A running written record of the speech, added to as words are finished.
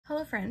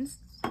Hello friends,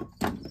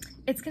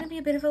 it's gonna be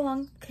a bit of a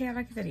long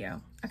chaotic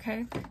video,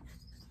 okay?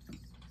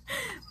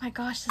 My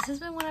gosh, this has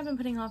been one I've been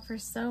putting off for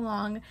so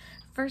long.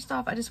 First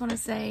off, I just want to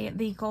say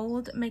the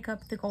gold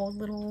makeup, the gold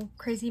little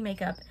crazy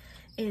makeup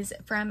is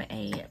from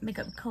a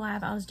makeup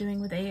collab I was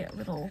doing with a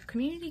little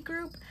community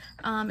group.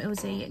 It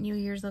was a New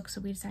Year's look,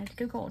 so we decided to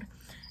go gold.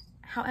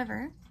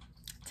 However,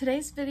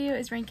 today's video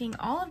is ranking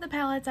all of the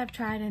palettes I've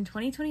tried in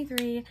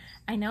 2023.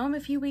 I know I'm a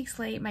few weeks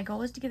late. My goal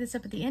was to get this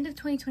up at the end of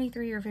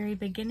 2023 or very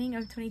beginning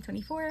of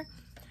 2024.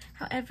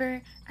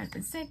 However, I've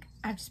been sick,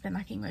 I've just been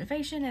lacking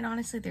motivation, and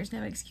honestly, there's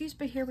no excuse,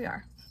 but here we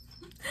are.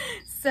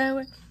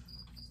 So,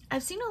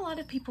 I've seen a lot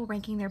of people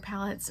ranking their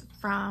palettes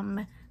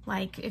from,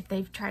 like, if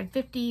they've tried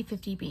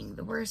 50 being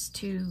the worst,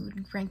 to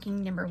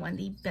ranking number 1,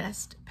 the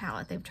best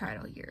palette they've tried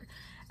all year.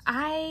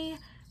 I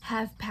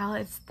have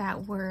palettes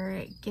that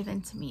were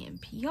given to me in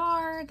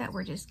PR, that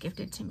were just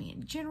gifted to me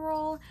in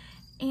general,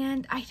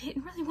 and I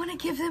didn't really want to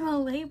give them a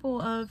label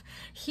of,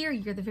 here,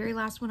 you're the very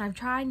last one I've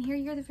tried, and here,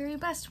 you're the very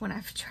best one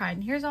I've tried,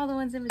 and here's all the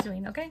ones in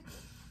between, okay?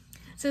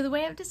 So the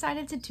way I've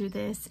decided to do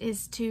this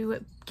is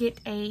to get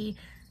a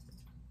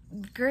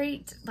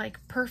great, like,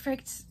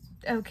 perfect,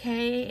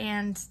 okay,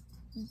 and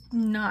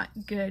not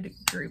good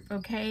group,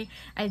 okay?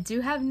 I do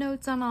have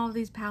notes on all of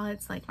these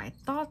palettes, like my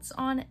thoughts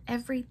on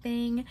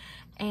everything,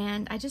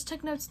 and I just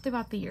took notes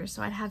throughout the year,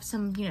 so I'd have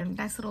some, you know,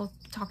 nice little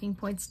talking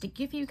points to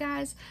give you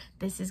guys.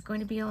 This is going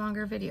to be a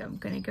longer video. I'm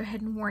going to go ahead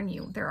and warn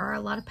you. There are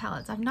a lot of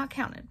palettes. I've not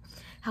counted.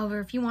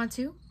 However, if you want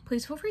to,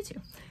 please feel free to.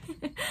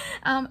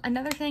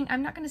 Another thing,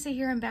 I'm not going to sit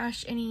here and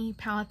bash any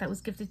palette that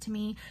was gifted to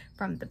me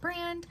from the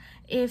brand.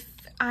 If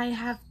I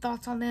have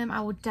thoughts on them,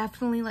 I will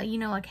definitely let you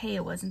know, like, hey,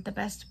 it wasn't the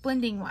best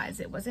blending wise,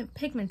 it wasn't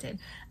pigmented.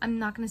 I'm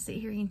not going to sit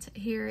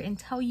here and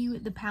tell you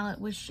the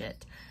palette was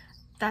shit.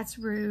 That's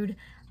rude.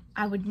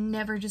 I would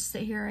never just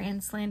sit here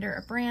and slander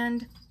a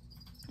brand,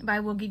 but I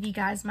will give you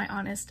guys my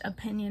honest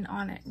opinion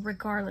on it,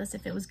 regardless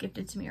if it was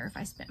gifted to me or if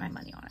I spent my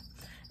money on it.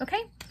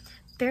 Okay?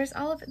 There's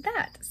all of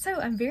that.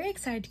 So I'm very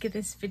excited to get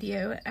this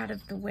video out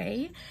of the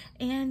way,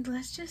 and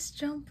let's just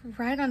jump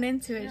right on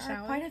into it, shall we? There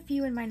are quite a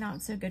few in my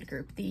not so good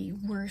group, the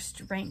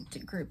worst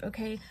ranked group,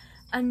 okay?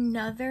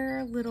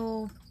 Another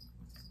little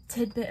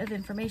tidbit of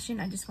information,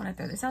 I just want to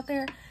throw this out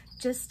there.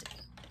 Just,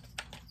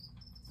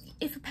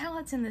 if a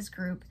palette's in this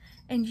group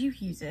and you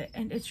use it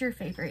and it's your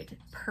favorite,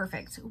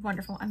 perfect,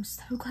 wonderful. I'm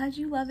so glad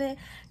you love it.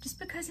 Just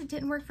because it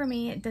didn't work for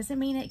me, it doesn't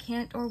mean it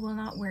can't or will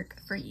not work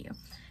for you.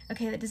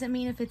 Okay, that doesn't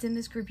mean if it's in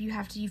this group you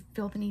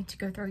feel the need to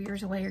go throw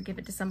yours away or give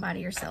it to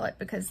somebody or sell it,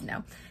 because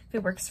no. If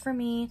it works for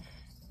me,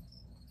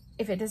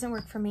 if it doesn't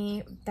work for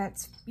me,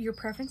 that's your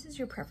preference is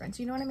your preference.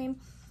 You know what I mean?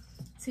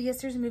 So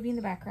yes, there's a movie in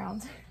the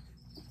background.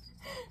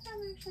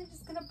 I'm actually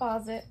just gonna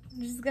pause it.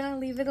 I'm just gonna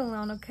leave it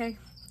alone, okay?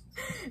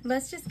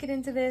 Let's just get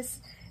into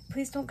this.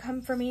 Please don't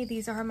come for me.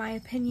 These are my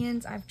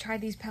opinions. I've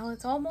tried these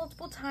palettes all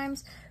multiple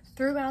times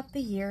throughout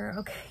the year,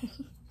 okay?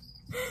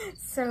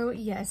 So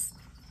yes.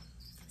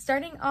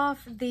 Starting off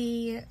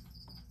the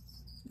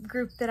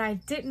group that I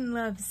didn't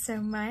love so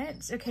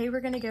much, okay,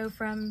 we're gonna go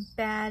from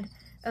bad,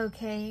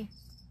 okay,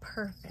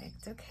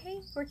 perfect,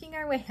 okay? Working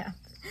our way up.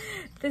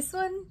 This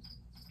one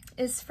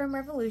is from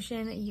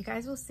Revolution. You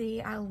guys will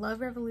see, I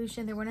love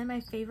Revolution. They're one of my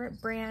favorite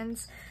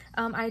brands.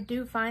 I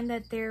do find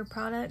that their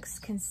products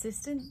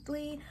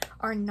consistently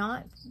are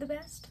not the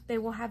best. They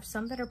will have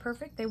some that are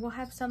perfect, they will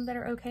have some that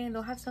are okay, and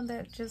they'll have some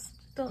that just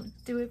don't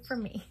do it for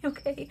me,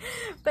 okay?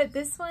 But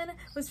this one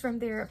was from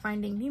their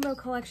Finding Nemo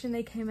collection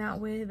they came out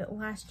with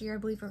last year, I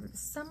believe over the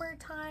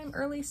summertime,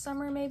 early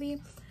summer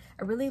maybe.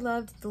 I really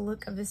loved the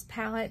look of this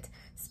palette.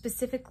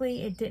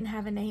 Specifically, it didn't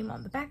have a name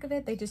on the back of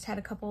it. They just had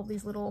a couple of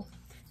these little,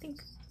 I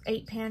think,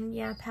 8-pan,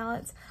 yeah,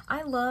 palettes.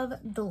 I love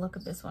the look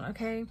of this one,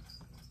 okay?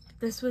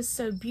 This was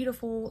so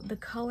beautiful. The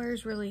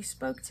colors really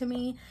spoke to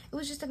me. It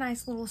was just a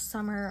nice little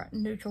summer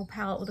neutral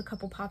palette with a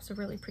couple pops of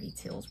really pretty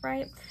teals,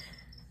 right?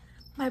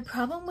 My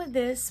problem with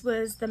this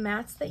was the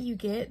mattes that you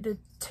get, the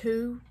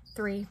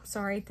 3,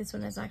 sorry, this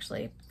one is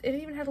actually, it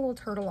even had a little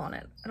turtle on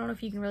it. I don't know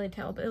if you can really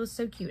tell, but it was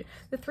so cute.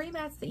 The 3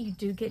 mattes that you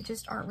do get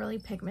just aren't really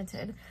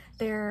pigmented.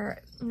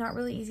 They're not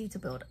really easy to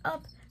build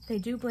up. They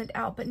do blend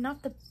out, but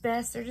not the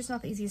best. They're just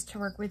not the easiest to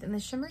work with. And the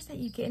shimmers that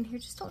you get in here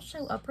just don't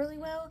show up really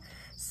well.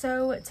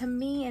 So to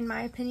me, in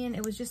my opinion,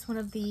 it was just one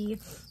of the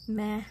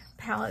meh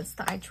palettes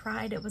that I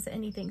tried. It wasn't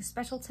anything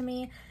special to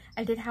me.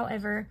 I did,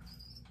 however,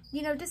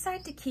 you know,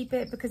 decide to keep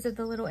it because of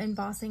the little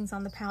embossings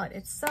on the palette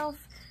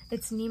itself.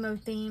 It's Nemo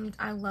themed.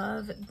 I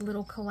love the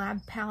little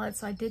collab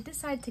palettes, so I did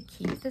decide to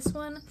keep this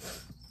one.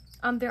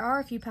 There are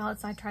a few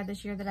palettes I tried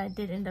this year that I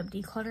did end up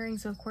decluttering,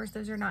 so of course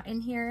those are not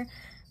in here.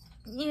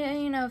 Yeah,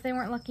 you know, if they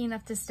weren't lucky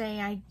enough to stay,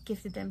 I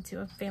gifted them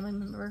to a family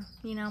member,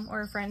 you know,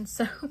 or a friend.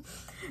 So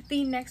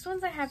the next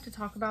ones I have to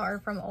talk about are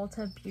from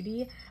Ulta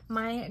Beauty.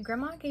 My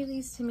grandma gave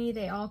these to me.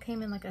 They all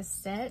came in like a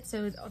set,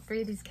 so all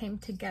 3 of these came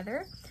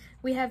together.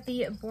 We have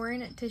the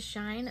Born to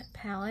Shine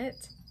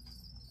palette.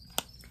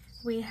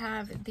 We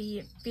have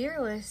the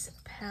Fearless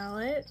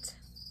palette.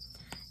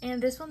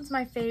 And this one's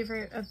my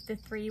favorite of the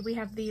three. We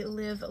have the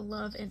Live,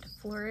 Love, and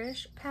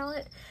Flourish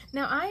palette.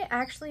 Now, I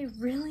actually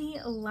really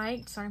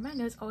liked, sorry, my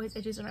nose always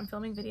itches when I'm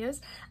filming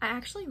videos. I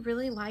actually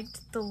really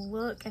liked the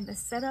look and the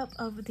setup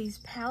of these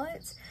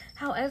palettes.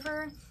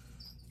 However,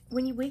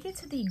 when we get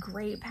to the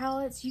gray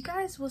palettes, you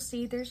guys will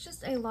see there's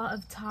just a lot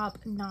of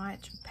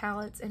top-notch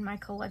palettes in my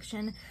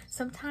collection.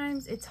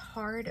 Sometimes it's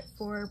hard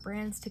for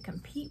brands to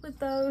compete with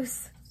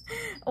those.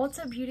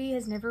 Ulta Beauty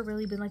has never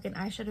really been like an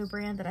eyeshadow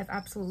brand that I've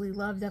absolutely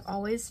loved. I've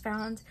always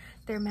found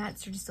their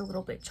mattes are just a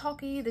little bit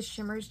chalky. The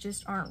shimmers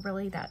just aren't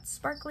really that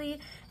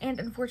sparkly. And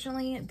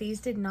unfortunately, these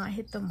did not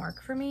hit the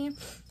mark for me.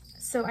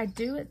 So I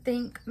do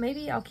think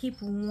maybe I'll keep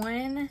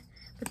one,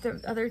 but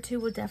the other two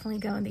will definitely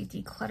go in the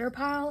declutter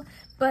pile.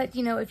 But,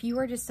 you know, if you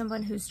are just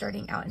someone who's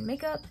starting out in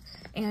makeup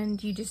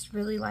and you just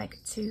really like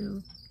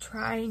to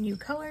try new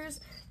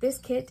colors, this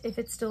kit, if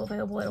it's still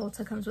available at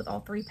Ulta, comes with all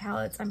 3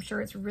 palettes. I'm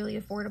sure it's really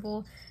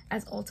affordable,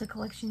 as Ulta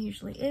collection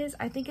usually is.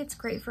 I think it's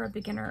great for a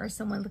beginner or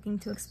someone looking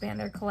to expand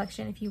their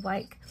collection if you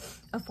like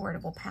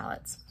affordable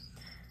palettes.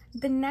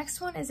 The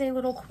next one is a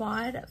little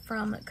quad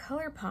from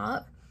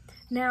ColourPop.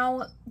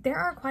 Now, there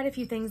are quite a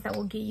few things that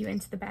will get you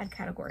into the bad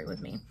category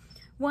with me.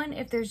 One,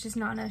 if there's just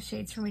not enough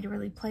shades for me to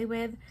really play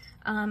with.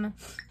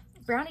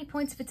 Brownie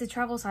points if it's a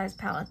travel size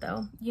palette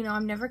though. You know,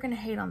 I'm never going to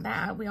hate on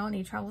that. We all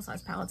need travel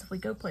size palettes if we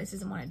go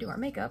places and want to do our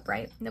makeup,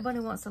 right? Nobody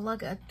wants to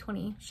lug a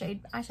 20 shade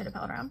eyeshadow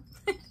palette around.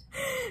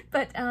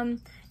 But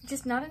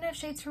just not enough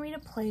shades for me to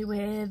play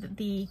with.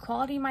 The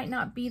quality might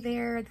not be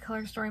there. The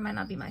color story might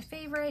not be my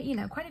favorite. You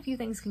know, quite a few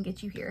things can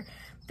get you here.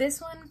 This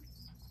one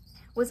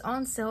was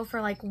on sale for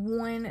like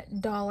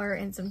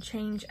 $1 and some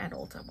change at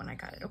Ulta when I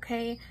got it,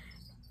 okay?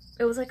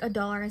 It was like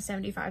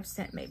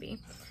 $1.75 maybe.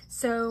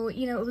 So,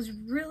 you know, it was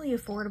really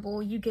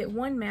affordable. You get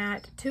one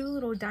matte, 2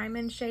 little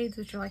diamond shades,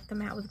 which are like the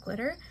matte with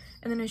glitter,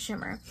 and then a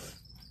shimmer.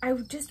 I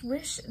just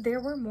wish there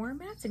were more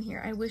mattes in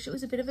here. I wish it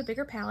was a bit of a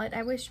bigger palette.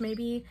 I wish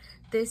maybe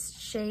this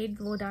shade,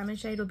 the little diamond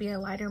shade, would be a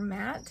lighter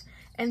matte,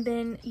 and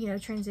then, you know,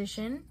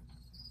 transition,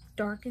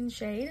 darken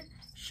shade,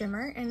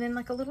 shimmer, and then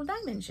like a little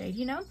diamond shade,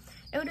 you know?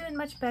 It would have been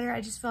much better. I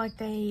just feel like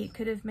they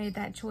could have made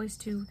that choice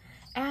to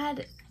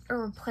add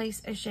or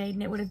replace a shade,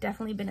 and it would have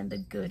definitely been in the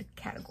good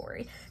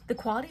category. The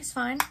quality's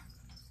fine.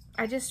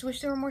 I just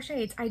wish there were more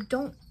shades. I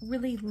don't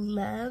really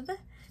love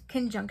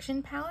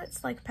conjunction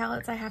palettes, like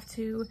palettes I have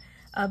to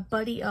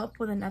buddy up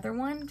with another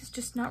one. It's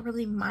just not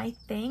really my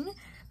thing,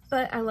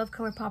 but I love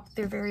ColourPop.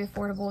 They're very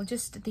affordable.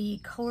 Just the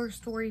color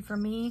story for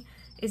me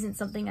isn't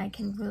something I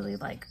can really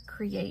like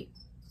create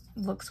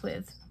looks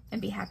with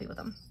and be happy with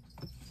them.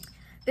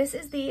 This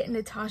is the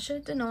Natasha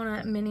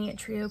Denona Mini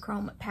Trio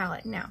Chrome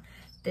palette. Now,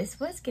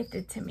 this was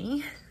gifted to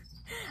me.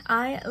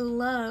 I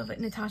love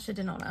Natasha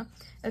Denona,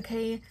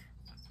 okay?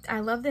 I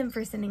love them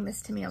for sending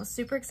this to me. I was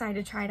super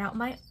excited to try it out.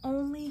 My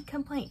only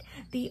complaint,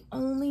 the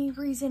only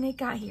reason it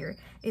got here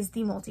is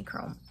the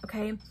multi-chrome,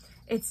 okay?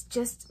 It's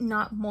just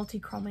not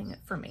multi-chroming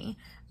for me.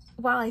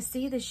 While I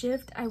see the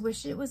shift, I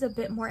wish it was a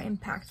bit more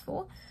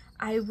impactful.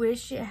 I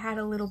wish it had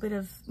a little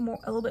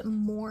bit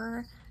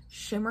more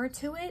shimmer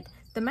to it.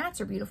 The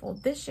mattes are beautiful.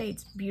 This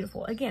shade's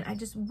beautiful. Again, I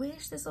just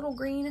wish this little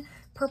green,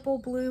 purple,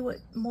 blue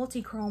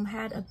multi-chrome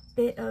had a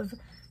bit of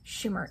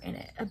shimmer in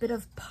it, a bit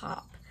of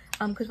pop.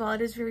 Because while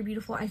it is very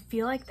beautiful, I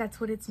feel like that's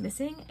what it's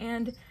missing,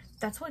 and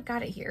that's what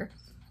got it here.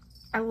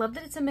 I love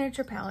that it's a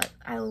miniature palette.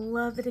 I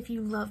love that if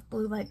you love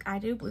blue like I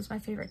do, blue's my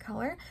favorite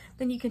color,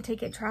 then you can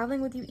take it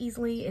traveling with you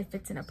easily. It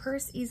fits in a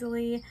purse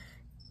easily,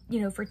 you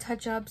know, for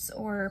touch-ups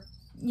or,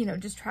 you know,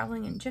 just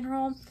traveling in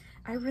general.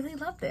 I really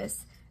love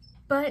this.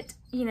 But,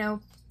 you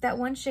know, that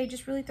one shade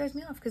just really throws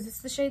me off because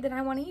it's the shade that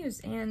I want to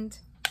use, and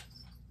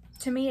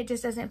to me it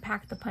just doesn't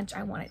pack the punch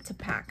I want it to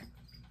pack.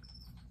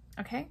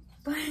 Okay?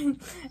 But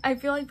I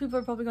feel like people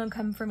are probably going to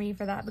come for me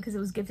for that because it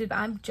was gifted, but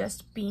I'm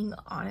just being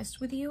honest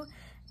with you.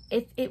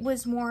 If it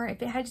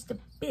had just a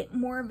bit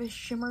more of a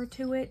shimmer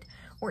to it,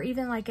 or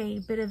even like a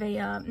bit of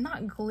a,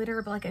 not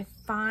glitter, but like a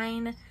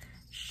fine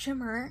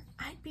shimmer,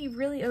 I'd be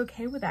really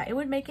okay with that. It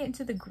would make it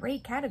into the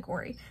great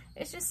category.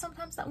 It's just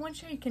sometimes that one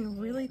shade can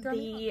really throw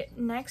me off.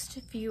 The next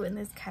few in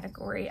this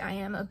category, I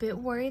am a bit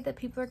worried that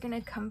people are going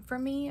to come for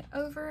me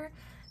over,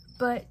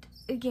 but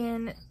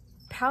again,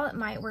 palette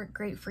might work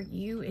great for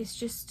you. It's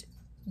just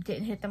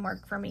didn't hit the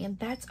mark for me, and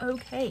that's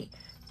okay.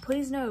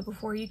 Please know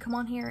before you come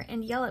on here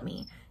and yell at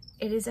me,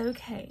 it is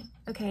okay,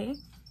 okay?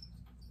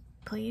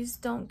 Please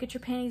don't get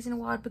your panties in a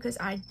wad because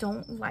I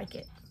don't like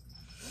it.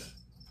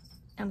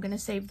 I'm gonna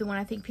save the one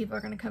I think people are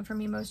gonna come for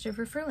me most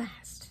over for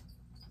last.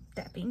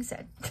 That being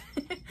said,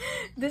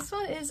 this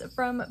one is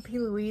from P.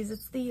 Louise.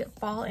 It's the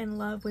Fall in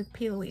Love with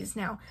P. Louise.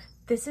 Now,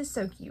 this is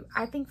so cute.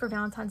 I think for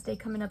Valentine's Day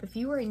coming up, if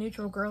you are a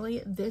neutral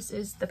girly, this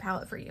is the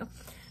palette for you.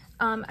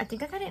 I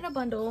think I got it in a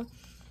bundle,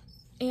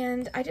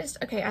 and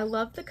I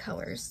love the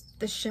colors.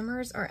 The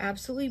shimmers are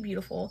absolutely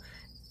beautiful.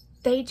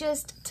 They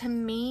just, to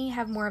me,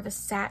 have more of a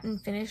satin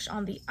finish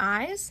on the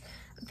eyes.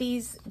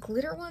 These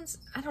glitter ones,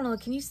 I don't know,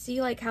 can you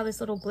see like how this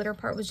little glitter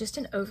part was just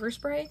an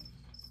overspray?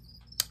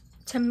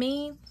 To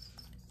me,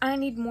 I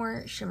need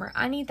more shimmer.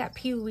 I need that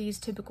P. Louise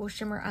typical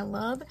shimmer I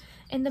love.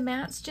 And the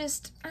mattes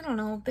just, I don't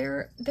know,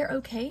 they're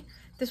okay.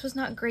 This was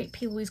not great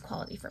P. Louise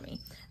quality for me.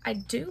 I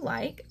do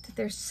like that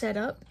they're set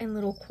up in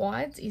little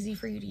quads, easy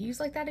for you to use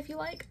like that if you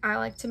like. I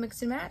like to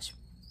mix and match.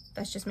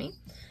 That's just me.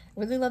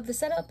 Really love the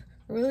setup.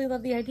 Really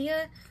love the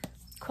idea.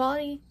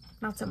 Quality,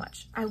 not so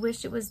much. I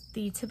wish it was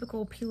the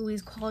typical P.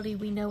 Louise quality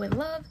we know and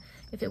love.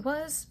 If it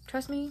was,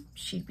 trust me,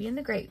 she'd be in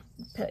the great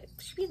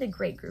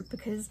group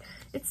because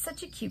it's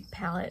such a cute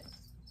palette.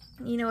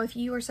 You know, if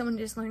you are someone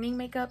just learning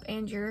makeup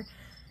and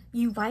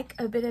you like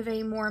a bit of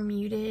a more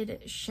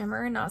muted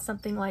shimmer, not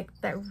something like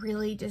that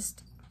really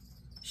just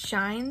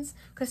shines,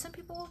 because some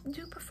people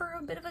do prefer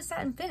a bit of a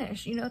satin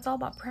finish. You know, it's all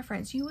about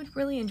preference. You would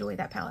really enjoy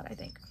that palette, I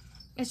think.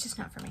 It's just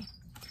not for me.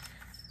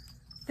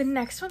 The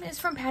next one is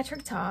from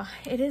Patrick Ta.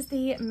 It is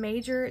the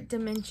Major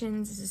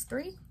Dimensions. This is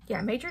 3?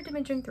 Yeah, Major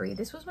Dimension 3.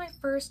 This was my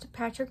first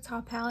Patrick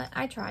Ta palette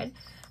I tried.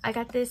 I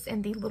got this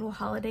in the little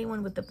holiday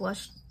one with the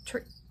blush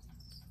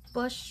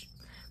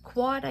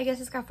quad. I guess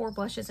it's got 4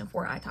 blushes and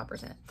 4 eye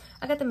toppers in it.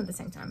 I got them at the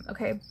same time,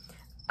 okay?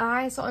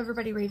 I saw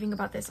everybody raving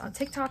about this on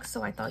TikTok,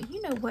 so I thought,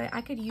 you know what?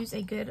 I could use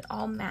a good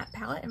all matte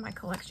palette in my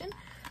collection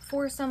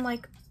for some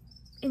like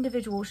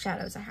individual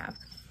shadows I have.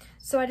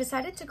 So I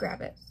decided to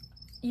grab it.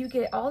 You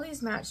get all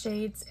these matte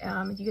shades.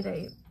 You get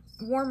a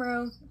warm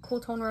row, cool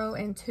tone row,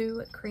 and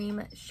 2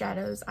 cream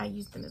shadows. I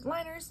use them as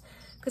liners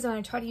because when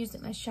I try to use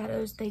them as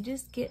shadows, they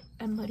just get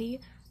a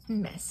muddy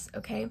mess,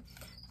 okay?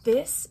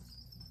 This,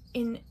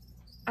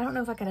 I don't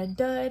know if I got a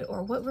dud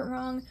or what went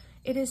wrong.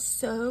 It is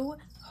so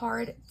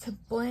hard to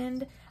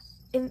blend.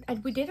 And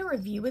we did a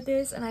review with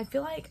this, and I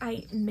feel like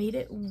I made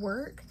it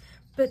work,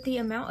 but the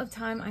amount of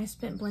time I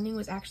spent blending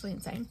was actually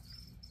insane.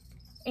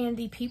 And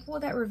the people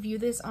that review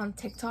this on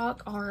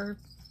TikTok are,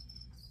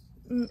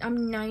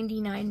 I'm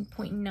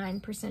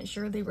 99.9%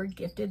 sure they were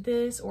gifted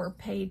this or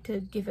paid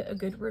to give it a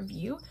good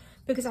review,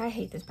 because I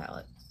hate this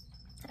palette.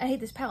 I hate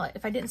this palette.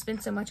 If I didn't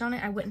spend so much on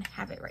it, I wouldn't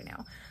have it right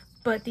now.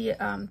 But the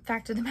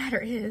fact of the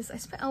matter is I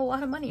spent a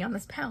lot of money on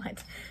this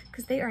palette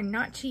because they are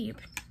not cheap.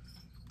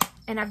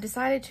 And I've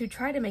decided to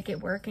try to make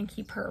it work and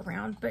keep her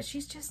around, but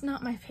she's just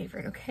not my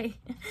favorite, okay?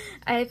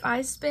 If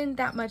I spend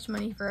that much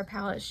money for a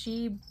palette,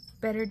 she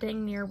better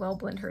dang near well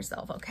blend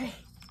herself, okay?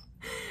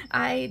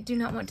 I do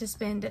not want to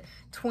spend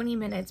 20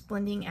 minutes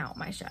blending out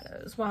my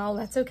shadows. While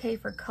that's okay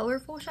for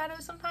colorful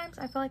shadows sometimes,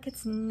 I feel like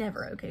it's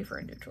never okay for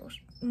a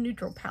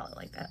neutral palette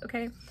like that,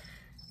 okay?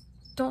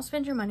 Don't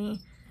spend your money.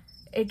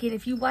 Again,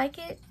 if you like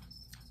it,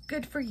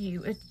 good for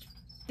you. It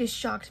just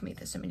shocked me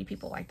that so many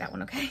people like that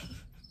one, okay?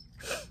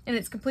 And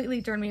it's completely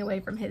turned me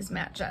away from his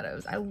matte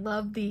shadows. I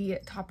love the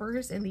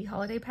toppers in the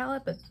holiday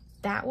palette, but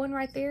that one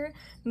right there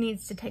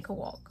needs to take a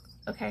walk,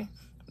 okay?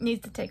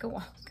 Needs to take a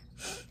walk.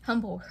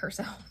 Humble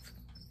herself.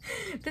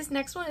 This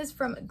next one is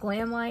from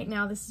Glamlight.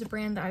 Now, this is a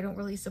brand that I don't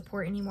really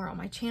support anymore on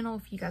my channel.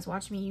 If you guys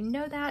watch me, you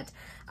know that.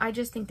 I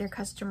just think their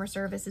customer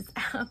service is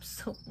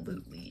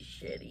absolutely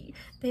shitty.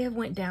 They have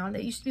went down.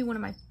 They used to be one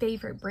of my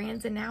favorite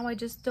brands, and now I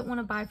just don't want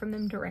to buy from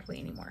them directly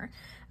anymore.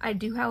 I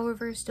do,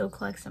 however, still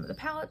collect some of the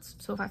palettes,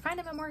 so if I find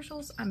them at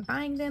Marshall's, I'm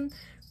buying them.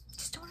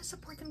 Just don't want to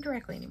support them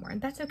directly anymore, and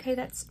that's okay.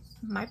 That's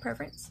my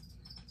preference,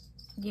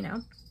 you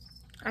know.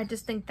 I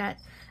just think that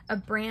a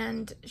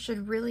brand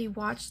should really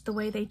watch the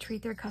way they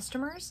treat their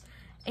customers,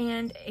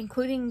 and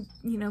including,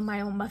 you know,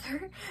 my own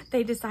mother.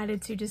 They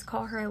decided to just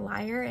call her a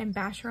liar and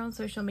bash her on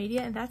social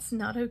media, and that's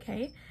not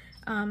okay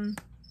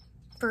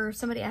for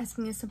somebody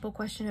asking a simple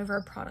question over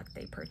a product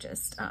they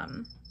purchased.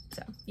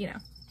 So, you know,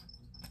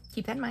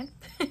 keep that in mind.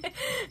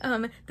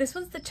 This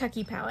one's the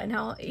Chucky palette.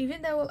 Now,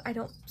 even though I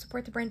don't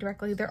support the brand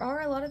directly, there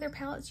are a lot of their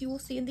palettes you will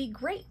see in the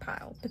great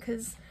pile,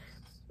 because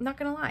not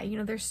gonna lie, you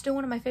know, they're still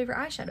one of my favorite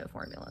eyeshadow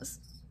formulas.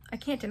 I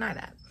can't deny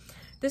that.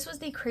 This was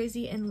the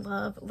Crazy in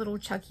Love Little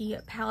Chucky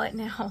palette.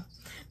 Now,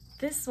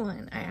 this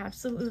one I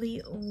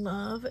absolutely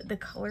love the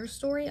color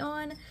story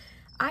on.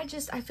 I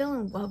fell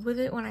in love with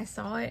it when I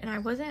saw it, and I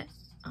wasn't,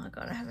 oh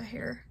god, I have a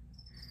hair.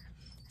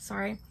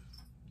 Sorry.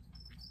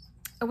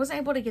 I wasn't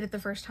able to get it the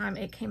first time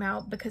it came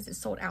out because it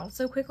sold out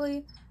so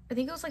quickly. I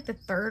think it was like the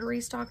 3rd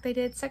restock they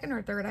did, 2nd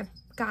or 3rd I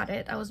got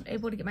it. I was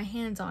able to get my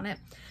hands on it.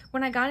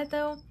 When I got it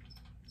though,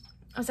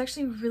 I was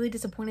actually really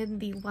disappointed in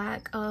the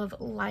lack of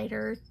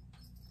lighter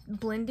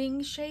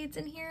blending shades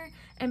in here.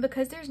 And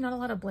because there's not a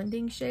lot of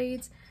blending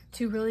shades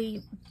to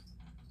really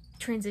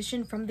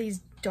transition from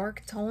these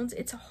dark tones,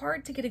 it's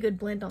hard to get a good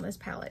blend on this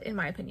palette, in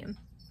my opinion.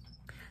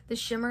 The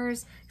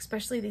shimmers,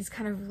 especially these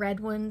kind of red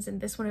ones and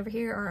this one over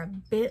here, are a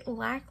bit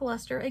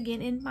lackluster,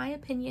 again, in my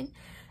opinion.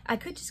 I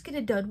could just get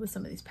a dud with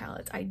some of these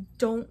palettes. I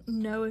don't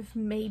know if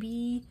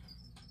maybe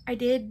I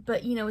did,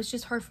 but you know, it's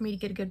just hard for me to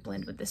get a good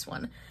blend with this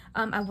one.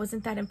 I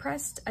wasn't that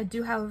impressed. I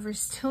do, however,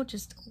 still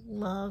just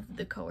love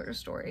the color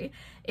story.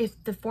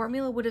 If the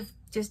formula would have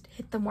just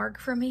hit the mark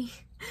for me,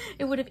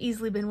 it would have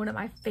easily been one of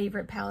my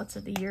favorite palettes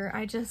of the year.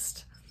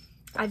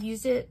 I've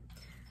used it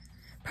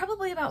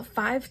probably about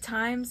 5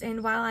 times,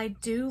 and while I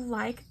do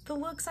like the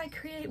looks I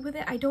create with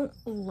it, I don't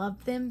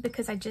love them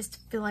because I just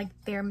feel like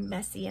they're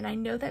messy, and I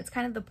know that's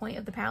kind of the point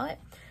of the palette,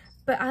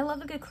 But I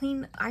love a good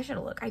clean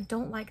eyeshadow look. I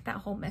don't like that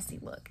whole messy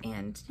look.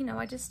 And, you know,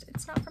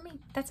 it's not for me.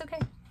 That's okay.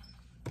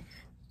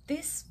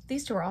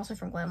 These two are also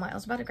from Glamlight. I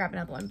was about to grab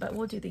another one, but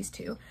we'll do these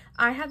two.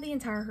 I have the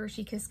entire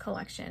Hershey Kiss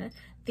collection.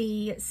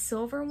 The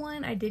silver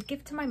one I did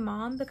give to my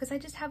mom because I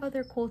just have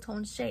other cool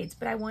tone shades,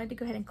 but I wanted to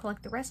go ahead and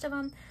collect the rest of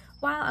them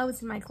while I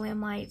was in my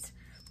Glamlight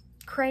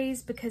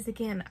craze because,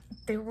 again,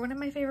 they were one of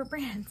my favorite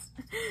brands.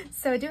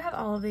 So I do have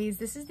all of these.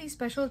 This is the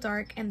Special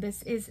Dark and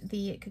this is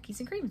the Cookies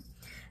and Cream.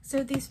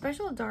 So the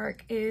Special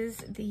Dark is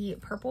the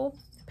purple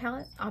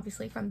palette,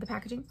 obviously from the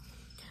packaging.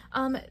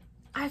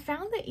 I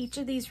found that each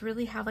of these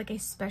really have like a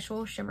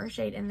special shimmer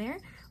shade in there.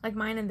 Like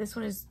mine and this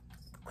one is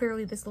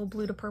clearly this little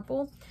blue to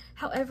purple.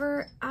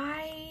 However,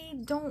 I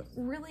don't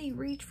really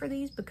reach for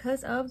these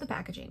because of the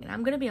packaging. And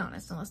I'm going to be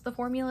honest, unless the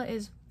formula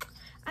is,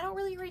 I don't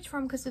really reach for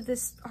them because of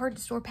this hard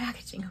to store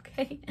packaging,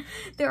 okay?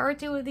 There are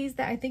two of these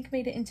that I think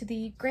made it into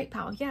the Great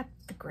Pal. Yeah,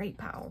 the Great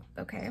Pal,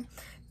 okay?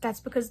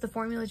 That's because the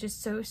formula is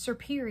just so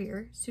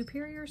superior,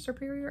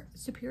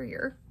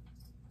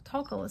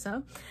 talk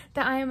Alyssa,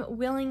 that I'm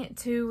willing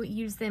to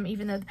use them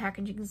even though the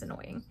packaging is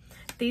annoying.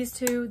 These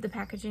two, the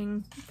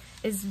packaging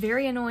is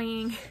very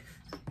annoying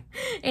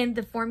and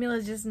the formula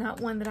is just not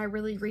one that I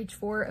really reach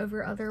for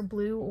over other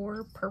blue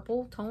or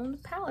purple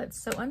toned palettes.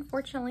 So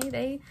unfortunately,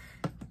 they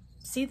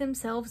see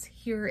themselves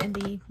here in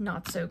the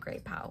not so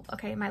great pile.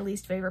 Okay, my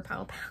least favorite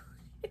palettes,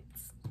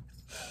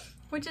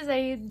 which is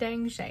a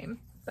dang shame,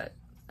 but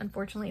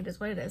unfortunately it is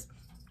what it is.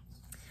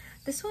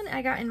 This one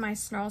I got in my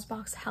Snarls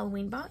Box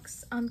Halloween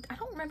box. I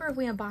don't remember if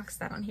we unboxed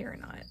that on here or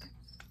not.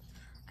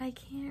 I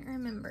can't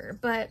remember,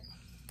 but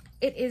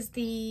it is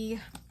the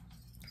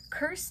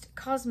Cursed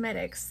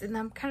Cosmetics, and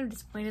I'm kind of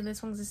disappointed in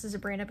this one because this is a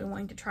brand I've been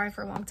wanting to try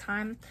for a long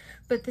time.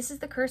 But this is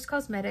the Cursed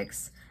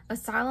Cosmetics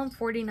Asylum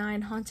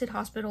 49 Haunted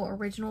Hospital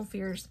Original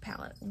Fears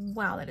palette.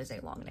 Wow, that is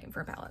a long name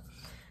for a palette.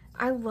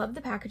 I love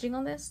the packaging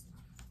on this.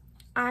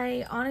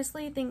 I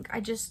honestly think I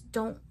just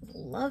don't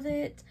love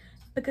it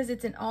because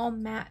it's an all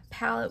matte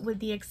palette with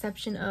the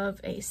exception of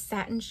a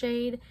satin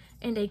shade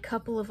and a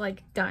couple of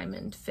like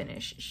diamond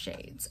finish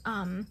shades.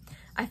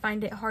 I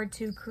find it hard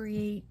to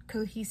create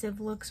cohesive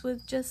looks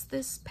with just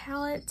this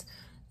palette,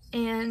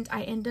 and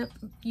I end up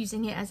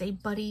using it as a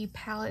buddy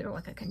palette or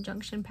like a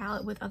conjunction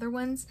palette with other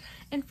ones,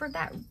 and for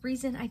that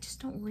reason I just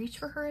don't reach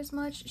for her as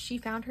much. She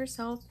found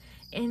herself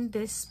in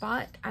this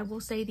spot. I will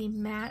say the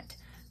matte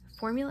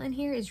formula in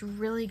here is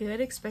really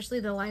good, especially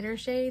the lighter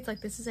shades.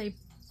 Like this is a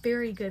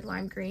very good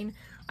lime green.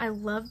 I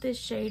love this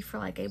shade for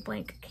like a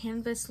blank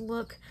canvas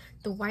look.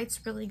 The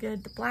white's really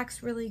good, the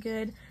black's really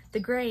good, the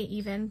gray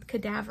even,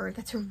 Cadaver,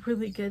 that's a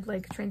really good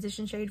like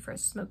transition shade for a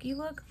smoky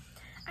look.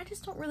 I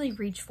just don't really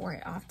reach for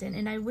it often,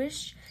 and I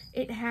wish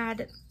it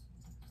had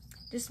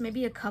just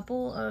maybe a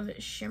couple of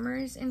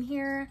shimmers in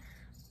here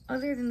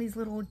other than these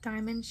little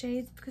diamond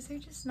shades because they're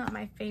just not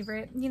my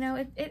favorite. You know,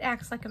 it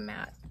acts like a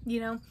matte, you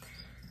know.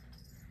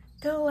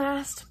 The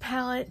last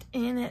palette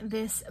in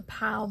this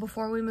pile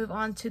before we move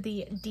on to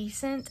the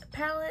decent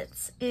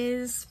palettes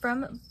is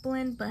from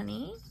Blend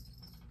Bunny.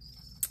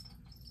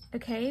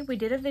 Okay, we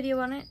did a video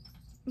on it,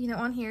 you know,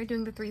 on here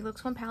doing the 3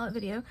 looks 1 palette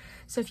video.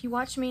 So if you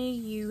watch me,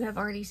 you have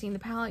already seen the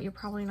palette. You're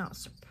probably not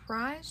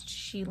surprised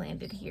she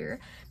landed here.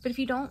 But if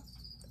you don't,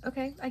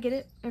 okay, I get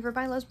it.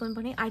 Everybody loves Blend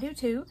Bunny. I do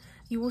too.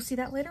 You will see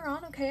that later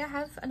on. Okay, I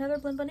have another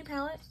Blend Bunny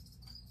palette.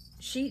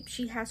 She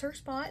has her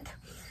spot.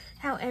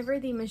 However,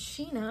 the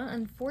Machina,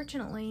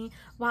 unfortunately,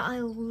 while I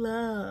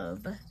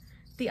love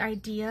the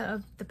idea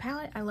of the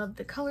palette, I love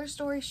the color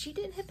story, she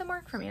didn't hit the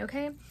mark for me,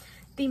 okay?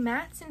 The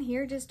mattes in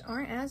here just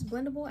aren't as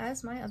blendable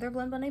as my other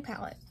Blend Bunny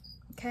palette,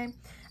 okay?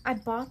 I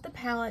bought the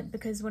palette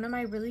because one of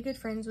my really good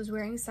friends was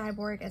wearing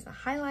Cyborg as a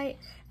highlight,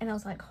 and I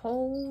was like,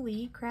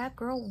 holy crap,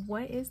 girl,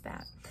 what is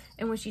that?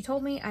 And when she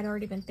told me, I'd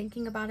already been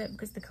thinking about it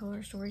because the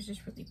color story is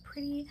just really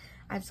pretty.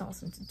 I've saw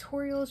some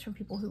tutorials from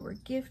people who were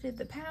gifted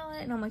the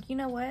palette, and I'm like, you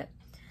know what?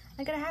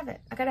 I gotta have it.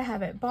 I gotta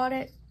have it. Bought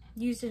it,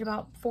 used it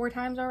about 4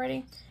 times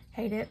already.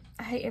 Hate it.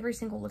 I hate every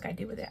single look I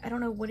do with it. I don't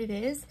know what it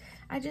is.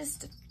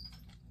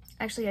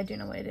 Actually, I do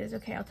know what it is.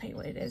 Okay, I'll tell you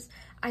what it is.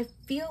 I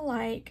feel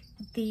like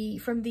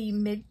from the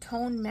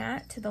mid-tone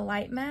matte to the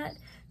light matte,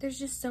 there's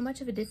just so much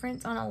of a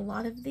difference on a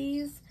lot of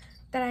these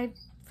that I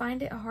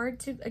find it hard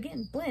to,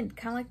 again, blend.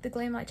 Kind of like the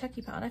Glamlight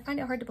Chucky palette. I find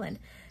it hard to blend.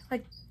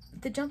 Like,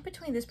 the jump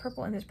between this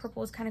purple and this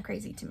purple is kind of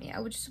crazy to me. I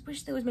would just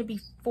wish there was maybe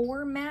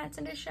 4 mattes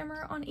and a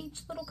shimmer on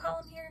each little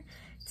column here.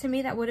 To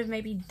me, that would have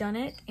maybe done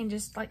it and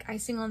just like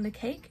icing on the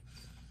cake.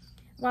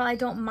 While I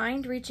don't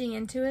mind reaching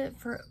into it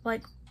for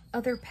like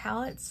other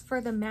palettes for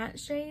the matte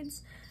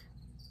shades,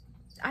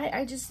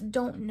 I just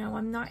don't know.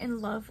 I'm not in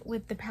love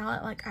with the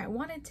palette like I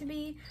want it to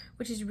be,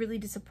 which is really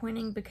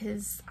disappointing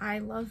because I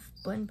love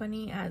Blend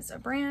Bunny as a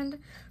brand.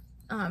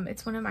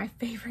 It's one of my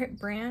favorite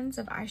brands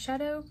of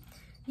eyeshadow.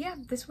 Yeah,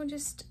 this one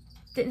just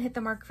didn't hit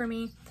the mark for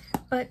me,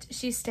 but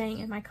she's staying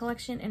in my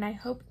collection, and I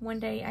hope one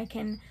day I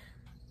can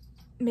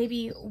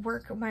maybe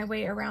work my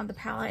way around the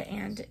palette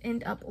and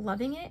end up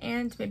loving it,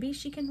 and maybe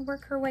she can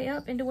work her way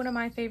up into one of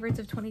my favorites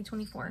of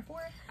 2024.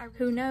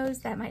 Who knows,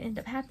 that might end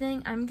up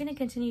happening. I'm gonna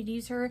continue to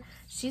use her.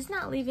 She's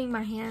not leaving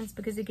my hands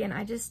because again,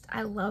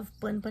 I love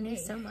Blend Bunny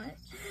so much.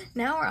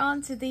 Now we're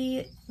on to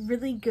the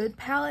really good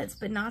palettes,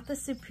 but not the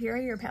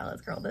superior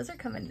palettes, girl. Those are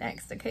coming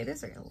next, okay?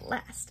 Those are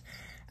last.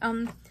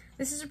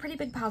 This is a pretty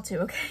big pile too,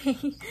 okay?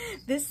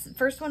 This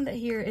first one that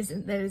is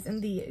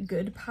in the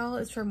good pile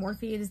is from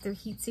Morphe. It is their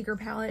Heat Seeker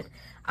palette.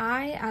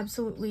 I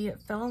absolutely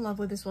fell in love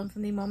with this one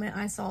from the moment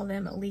I saw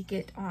them leak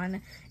it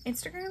on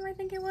Instagram, I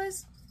think it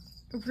was.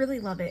 Really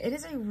love it. It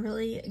is a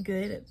really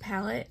good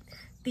palette.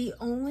 The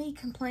only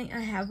complaint I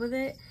have with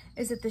it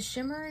is that the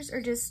shimmers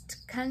are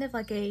just kind of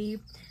like a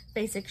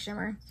basic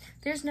shimmer.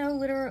 There's no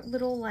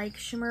little like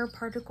shimmer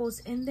particles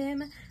in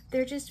them.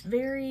 They're just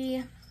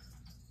very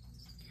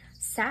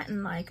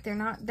satin-like. They're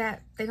not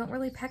that, they don't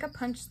really pack a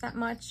punch that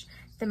much.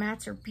 The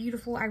mattes are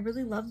beautiful. I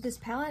really love this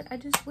palette. I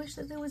just wish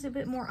that there was a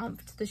bit more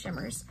oomph to the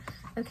shimmers.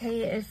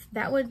 Okay, if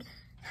that would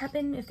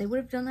happen, if they would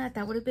have done that,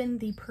 that would have been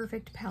the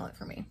perfect palette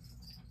for me.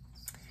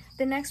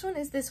 The next one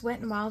is this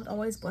Wet n Wild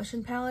Always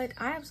Blushin' palette.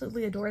 I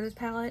absolutely adore this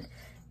palette,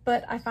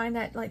 but I find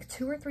that like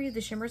 2 or 3 of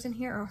the shimmers in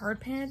here are hard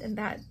panned, and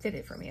that did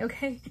it for me,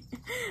 okay?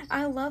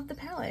 I love the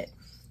palette.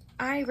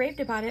 I raved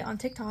about it on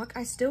TikTok.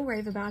 I still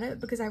rave about it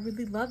because I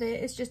really love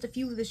it. It's just a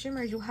few of the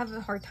shimmers you'll have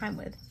a hard time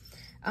with.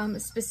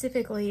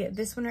 Specifically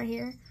this one right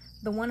here,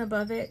 the one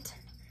above it,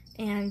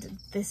 and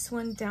this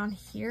one down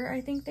here,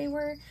 I think they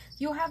were.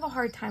 You'll have a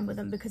hard time with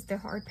them because they're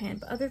hard pan.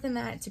 But other than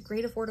that, it's a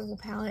great affordable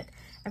palette.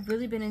 I've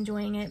really been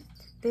enjoying it.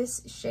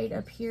 This shade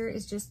up here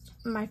is just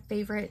my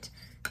favorite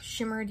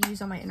shimmer to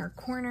use on my inner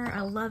corner.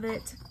 I love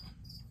it.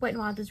 Wet n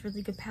Wild does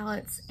really good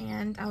palettes,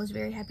 and I was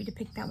very happy to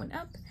pick that one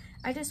up.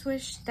 I just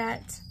wish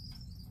that,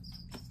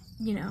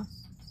 you know,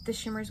 the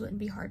shimmers wouldn't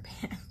be hard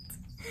panned.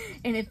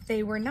 And if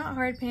they were not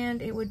hard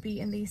panned, it would be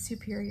in the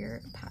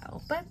superior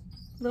pile. But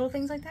little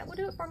things like that will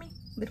do it for me.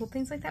 Little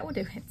things like that will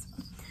do it.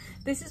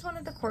 This is one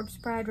of the Corpse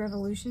Bride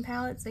Revolution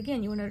palettes.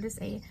 Again, you will notice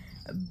a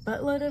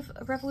buttload of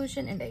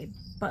Revolution and a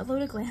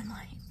buttload of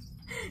Glamlite.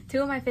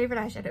 2 of my favorite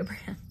eyeshadow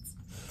brands.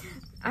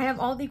 I have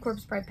all the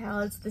Corpse Bride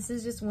palettes. This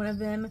is just one of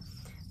them.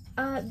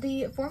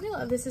 The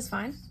formula of this is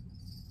fine.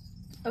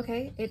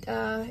 Okay,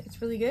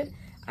 it's really good.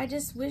 I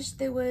just wish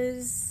there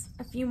was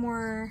a few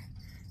more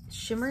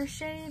shimmer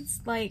shades.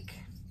 Like,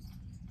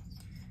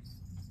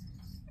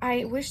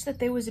 I wish that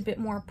there was a bit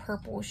more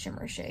purple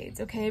shimmer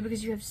shades, okay?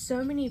 Because you have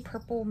so many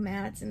purple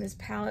mattes in this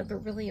palette,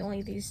 but really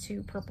only these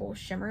 2 purple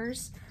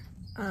shimmers.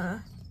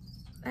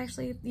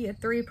 Actually, yeah,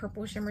 3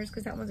 purple shimmers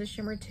because that one's a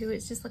shimmer too.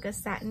 It's just like a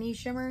satiny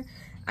shimmer.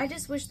 I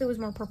just wish there was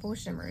more purple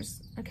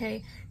shimmers,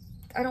 okay?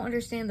 I don't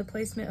understand the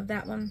placement of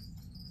that one.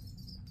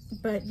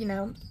 But, you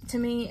know, to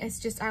me, it's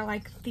just, I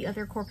like the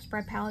other Corpse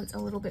Bride palettes a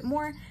little bit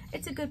more.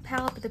 It's a good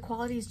palette, but the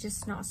quality is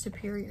just not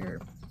superior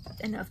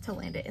enough to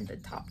land it in the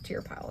top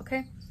tier pile,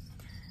 okay?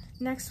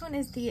 Next one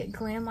is the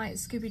Glamlite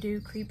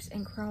Scooby-Doo Creeps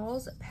and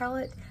Crawls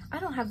palette. I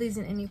don't have these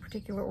in any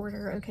particular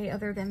order, okay,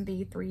 other than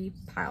the 3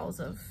 piles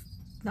of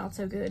not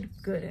so good,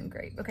 good, and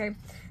great, okay?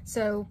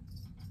 So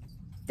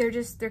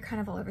they're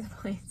kind of all over the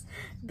place.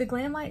 The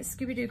Glamlite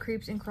Scooby-Doo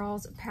Creeps and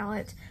Crawls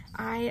palette,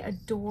 I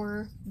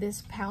adore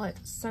this palette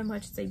so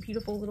much. It's a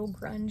beautiful little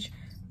grunge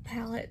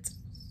palette.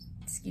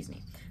 Excuse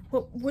me.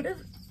 What would have,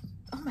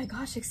 oh my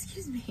gosh,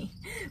 excuse me.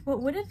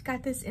 What would have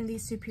got this in the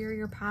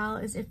superior pile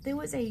is if there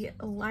was a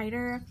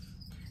lighter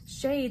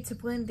shade to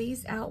blend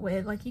these out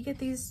with. Like you get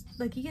these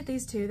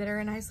 2 that are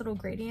a nice little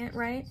gradient,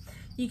 right?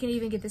 You can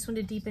even get this one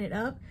to deepen it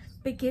up,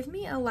 but give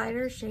me a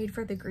lighter shade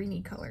for the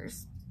greeny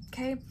colors,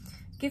 okay?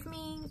 Give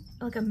me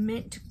like a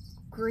mint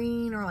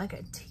green or like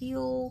a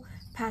teal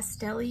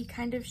pastel-y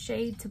kind of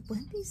shade to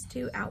blend these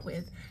 2 out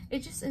with. It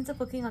just ends up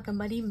looking like a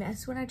muddy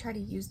mess when I try to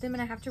use them,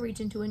 and I have to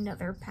reach into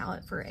another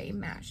palette for a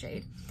matte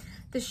shade.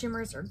 The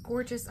shimmers are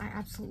gorgeous. I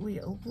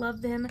absolutely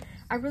love them.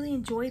 I really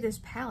enjoy this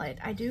palette.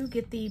 I do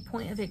get the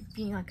point of it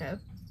being like a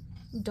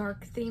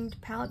dark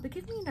themed palette, but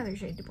give me another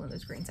shade to blend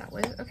those greens out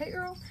with. Okay,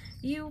 girl?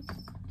 You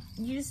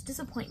just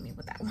disappoint me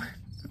with that one.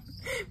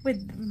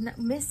 With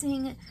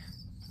missing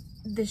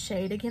the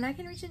shade. Again, I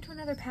can reach into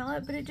another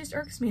palette, but it just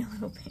irks me a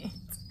little bit.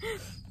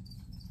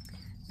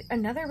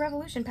 Another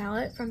Revolution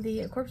palette from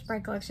the Corpse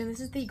Bride collection. This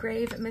is the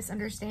Grave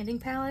Misunderstanding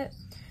palette.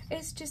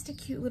 It's just a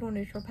cute little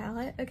neutral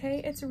palette,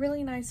 okay? It's a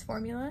really nice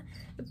formula,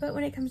 but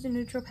when it comes to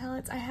neutral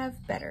palettes, I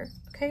have better,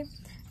 okay?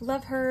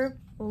 Love her,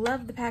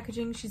 love the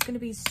packaging. She's gonna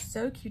be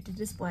so cute to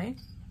display.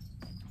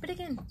 But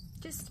again,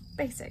 just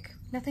basic,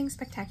 nothing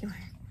spectacular.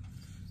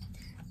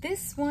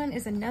 This one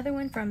is another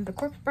one from the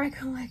Corpse Bride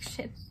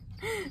collection.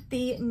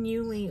 The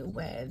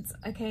Newlyweds,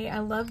 okay? I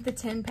love the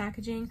tin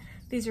packaging.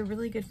 These are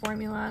really good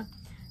formula.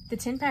 The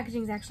tin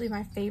packaging is actually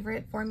my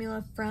favorite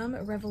formula from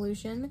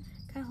Revolution.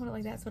 Kind of hold it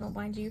like that so I don't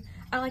blind you.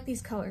 I like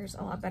these colors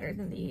a lot better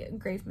than the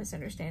Grave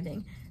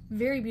Misunderstanding.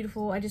 Very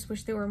beautiful. I just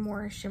wish there were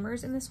more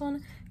shimmers in this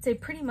one. It's a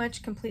pretty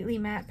much completely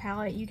matte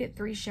palette. You get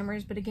 3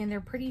 shimmers, but again, they're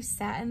pretty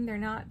satin. They're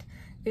not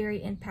very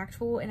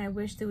impactful, and I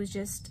wish there was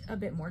just a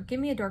bit more. Give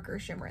me a darker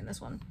shimmer in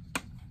this one.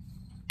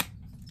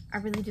 I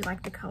really do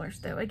like the colors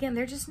though. Again,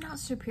 they're just not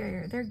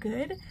superior. They're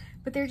good,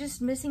 but they're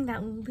just missing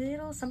that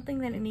little something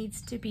that it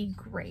needs to be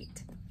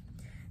great.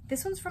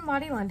 This one's from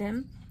Lottie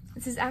London.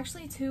 This is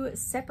actually 2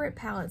 separate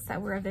palettes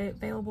that were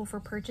available for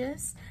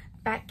purchase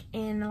back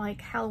in like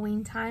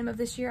Halloween time of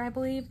this year, I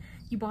believe.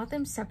 You bought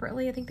them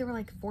separately. I think they were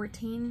like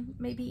 14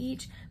 maybe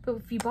each, but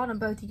if you bought them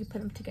both, you could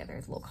put them together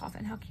as a little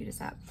coffin. How cute is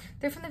that?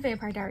 They're from the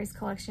Vampire Diaries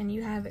collection.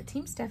 You have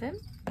Team Stefan,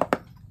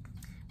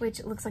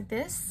 which looks like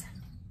this.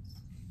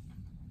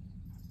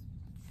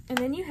 And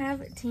then you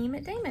have Team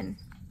Damon,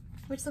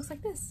 which looks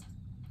like this.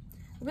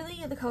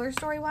 Really, the color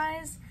story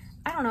wise,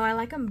 I don't know, I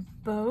like them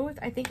both.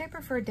 I think I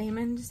prefer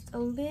Damon just a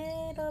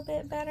little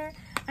bit better.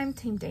 I'm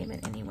Team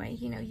Damon anyway.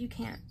 You know, you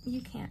can't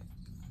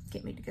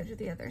get me to go to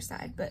the other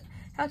side, but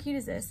how cute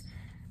is this?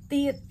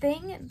 The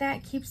thing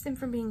that keeps them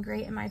from being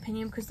great, in my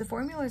opinion, because the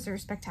formulas are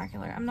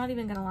spectacular, I'm not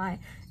even gonna lie,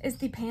 is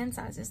the pan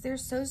sizes. They're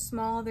so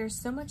small,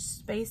 there's so much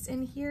space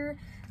in here.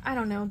 I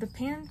don't know, the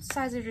pan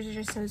sizes are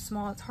just so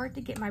small, it's hard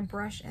to get my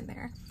brush in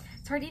there.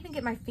 It's hard to even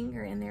get my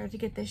finger in there to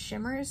get the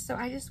shimmers, so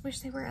I just wish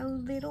they were a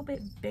little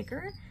bit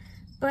bigger.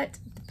 But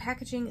the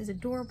packaging is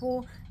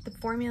adorable. The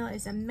formula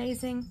is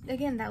amazing.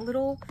 Again, that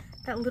little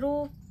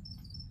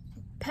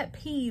pet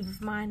peeve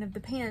of mine of the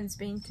pans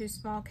being too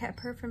small kept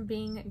her from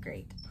being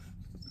great.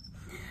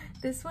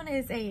 This one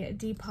is a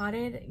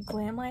depotted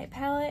Glamlite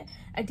palette.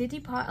 I did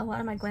depot a lot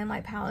of my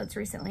Glamlite palettes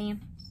recently,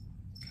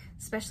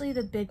 especially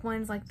the big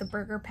ones like the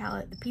burger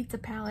palette, the pizza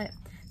palette,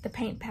 the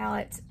paint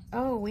palette.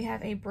 Oh, we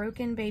have a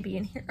broken baby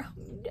in here. Oh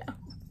no,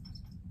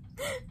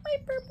 my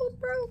purple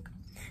broke.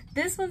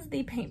 This one's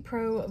the Paint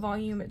Pro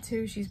Volume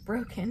 2. She's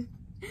broken,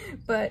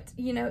 but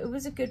you know, it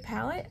was a good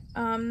palette.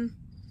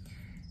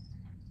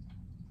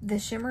 The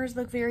shimmers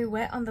look very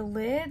wet on the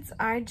lids.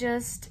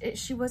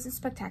 She wasn't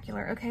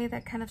spectacular, okay?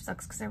 That kind of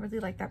sucks because I really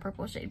like that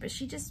purple shade, but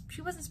she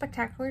wasn't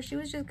spectacular. She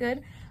was just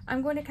good.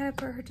 I'm going to kind of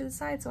put her to the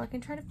side so I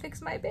can try to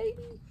fix my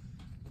baby.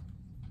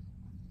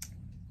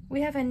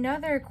 We have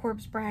another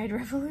Corpse Bride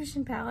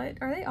Revolution palette.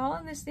 Are they all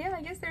in this? Yeah,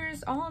 I guess they're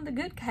just all in the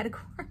good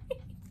category.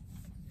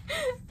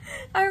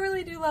 I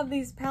really do love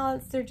these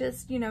palettes. They're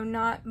just, you know,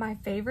 not my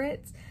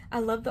favorites. I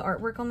love the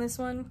artwork on this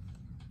one.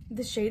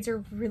 The shades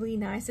are really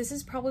nice. This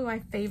is probably my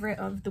favorite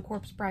of the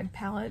Corpse Bride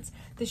palettes.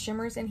 The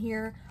shimmers in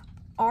here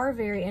are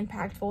very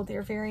impactful.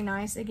 They're very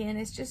nice. Again,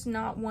 it's just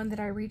not one that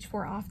I reach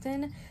for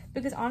often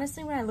because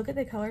honestly, when I look at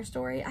the color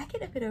story, I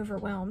get a bit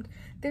overwhelmed.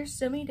 There's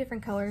so many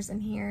different colors in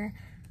here.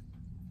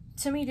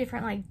 So many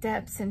different like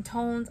depths and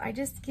tones. I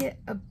just get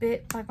a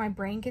bit, like my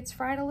brain gets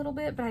fried a little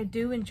bit, but I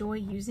do enjoy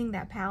using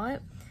that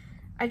palette.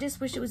 I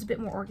just wish it was a bit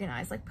more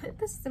organized. Like put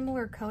the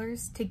similar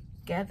colors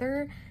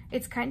together.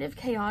 It's kind of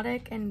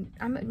chaotic and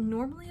I'm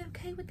normally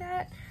okay with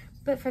that.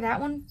 But for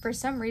that one, for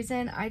some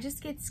reason, I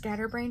just get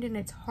scatterbrained and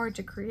it's hard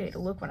to create a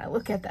look when I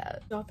look at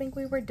that. Y'all think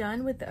we were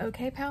done with the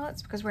OK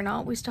palettes? Because we're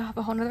not. We still have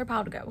a whole nother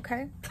pile to go,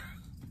 okay?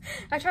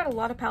 I tried a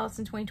lot of palettes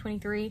in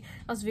 2023.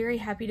 I was very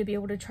happy to be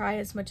able to try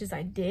as much as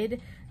I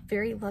did.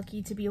 Very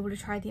lucky to be able to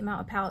try the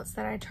amount of palettes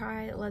that I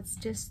try. Let's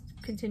just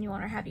continue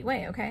on our happy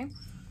way, okay?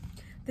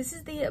 This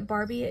is the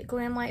Barbie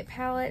Glamlite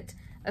palette.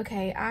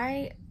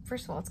 Okay,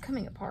 first of all, it's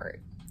coming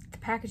apart. The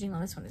packaging on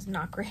this one is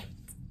not great.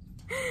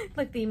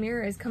 Like the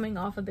mirror is coming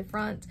off of the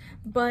front,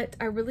 but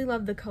I really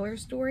love the color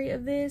story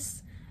of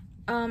this.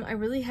 I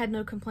really had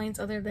no complaints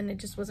other than it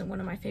just wasn't one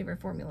of my favorite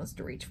formulas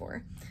to reach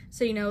for.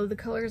 So, you know, the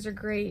colors are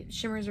great.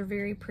 Shimmers are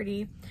very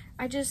pretty.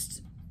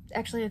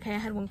 Actually, okay, I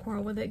had one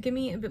quarrel with it. Give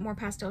me a bit more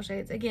pastel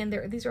shades. Again,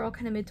 these are all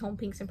kind of mid-tone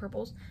pinks and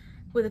purples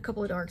with a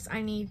couple of darks.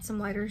 I need some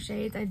lighter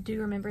shades. I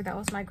do remember that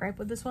was my gripe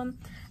with this one.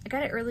 I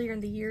got it earlier in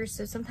the year,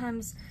 so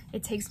sometimes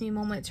it takes me a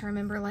moment to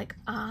remember like,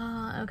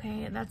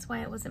 okay, that's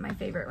why it wasn't my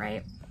favorite,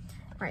 right?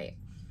 Right.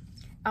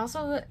 I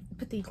also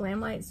put the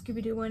Glamlite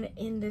Scooby-Doo one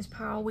in this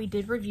pile. We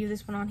did review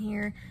this one on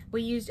here.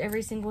 We used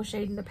every single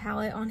shade in the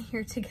palette on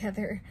here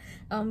together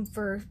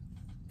for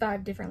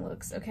 5 different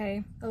looks,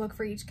 okay? A look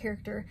for each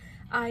character.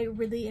 I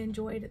really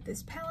enjoyed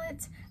this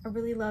palette. I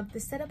really loved the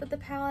setup of the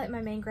palette.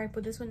 My main gripe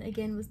with this one,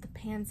 again, was the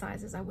pan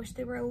sizes. I wish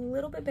they were a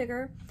little bit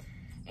bigger,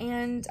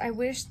 and I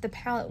wish the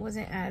palette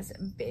wasn't as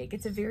big.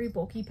 It's a very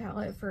bulky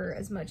palette for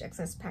as much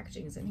excess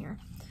packaging is in here.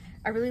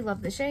 I really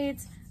love the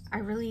shades. I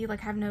really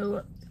have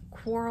no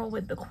quarrel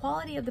with the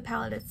quality of the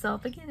palette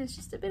itself. Again, it's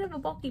just a bit of a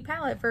bulky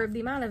palette for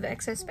the amount of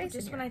excess space.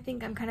 Just when I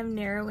think I'm kind of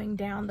narrowing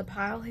down the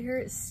pile here,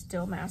 it's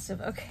still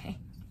massive. Okay.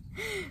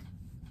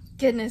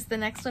 Goodness, the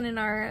next one in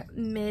our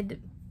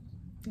mid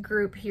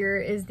group here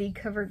is the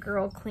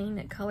CoverGirl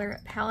Clean Color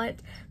Palette.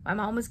 My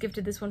mom was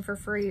gifted this one for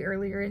free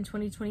earlier in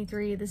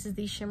 2023. This is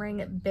the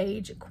Shimmering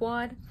Beige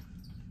Quad.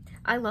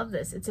 I love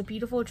this. It's a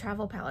beautiful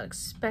travel palette,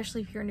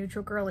 especially if you're a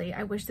neutral girly.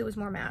 I wish there was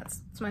more mattes.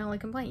 It's my only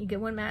complaint. You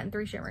get 1 matte and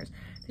 3 shimmers.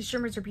 The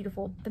shimmers are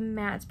beautiful. The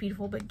matte's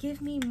beautiful, but give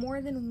me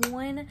more than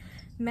 1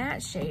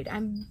 matte shade.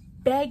 I'm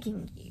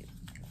begging you.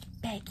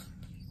 Begging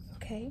you,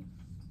 okay?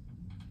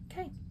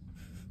 Okay.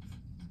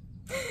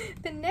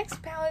 The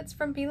next palette's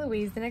from P.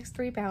 Louise. The next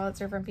 3 palettes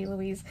are from P.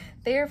 Louise.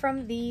 They are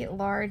from the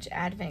large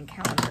advent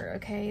calendar,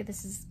 okay?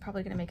 This is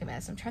probably going to make a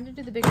mess. I'm trying to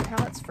do the bigger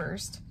palettes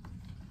first.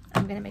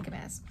 I'm gonna make a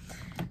mess.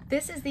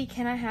 This is the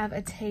Can I Have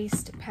a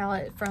Taste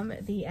palette from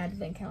the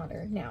Advent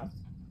Calendar. Now,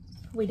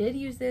 we did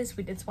use this.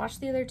 We did swatch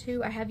the other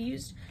two. I have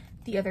used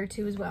the other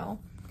two as well,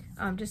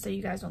 just so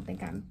you guys don't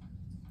think I'm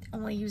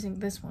only using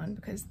this one,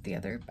 because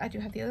I do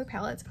have the other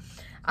palettes.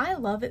 I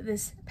love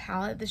this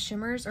palette. The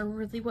shimmers are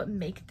really what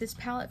make this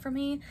palette for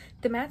me.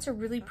 The mattes are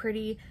really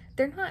pretty.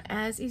 They're not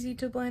as easy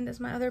to blend as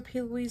my other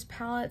P. Louise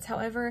palettes.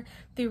 However,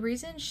 the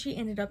reason she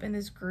ended up in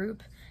this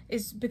group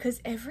is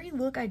because every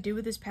look I do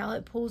with this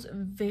palette pulls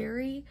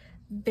very,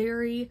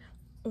 very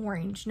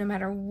orange. No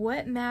matter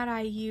what matte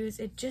I use,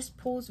 it just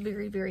pulls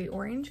very, very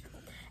orange.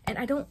 And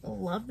I don't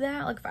love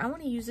that. Like, if I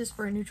want to use this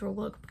for a neutral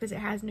look because it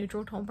has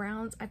neutral tone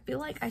browns, I feel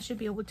like I should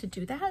be able to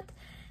do that.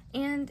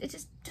 And it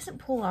just doesn't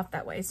pull off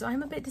that way. So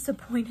I'm a bit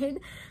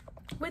disappointed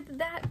with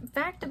that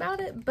fact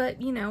about it.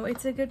 But, you know,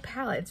 it's a good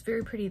palette. It's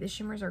very pretty. The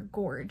shimmers are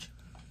gorge.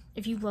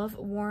 If you love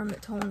warm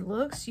toned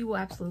looks, you will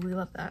absolutely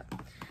love that.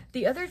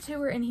 The other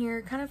two are in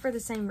here kind of for the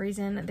same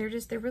reason.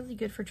 They're really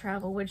good for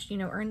travel, which, you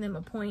know, earned them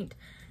a point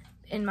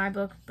in my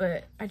book.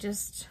 But I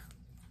just,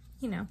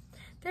 you know,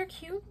 they're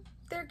cute.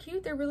 They're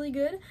cute. They're really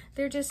good.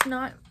 They're just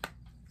not,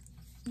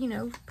 you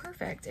know,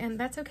 perfect. And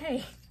that's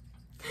okay.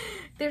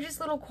 They're just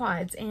little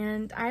quads,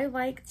 and I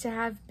like to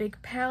have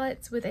big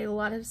palettes with a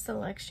lot of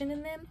selection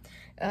in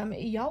them.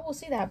 Y'all will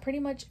see that pretty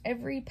much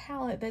every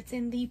palette that's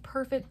in the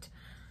perfect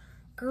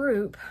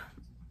group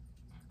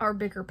are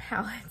bigger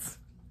palettes.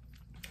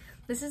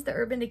 This is the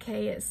Urban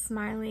Decay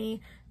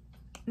Smiley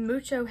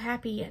Mucho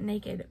Happy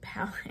Naked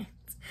palette.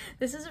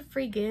 This is a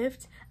free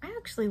gift. I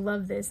actually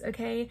love this,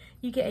 okay?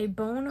 You get a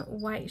bone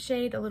white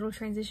shade, a little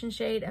transition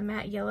shade, a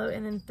matte yellow,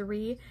 and then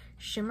 3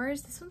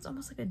 shimmers. This one's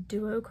almost like a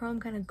duochrome,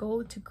 kind of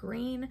gold to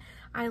green.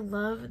 I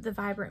love the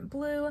vibrant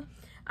blue.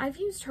 I've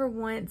used her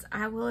once.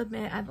 I will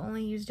admit I've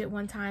only used it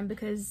one time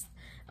because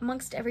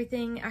amongst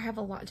everything, I have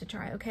a lot to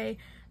try, okay?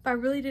 But I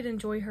really did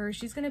enjoy her.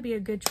 She's going to be a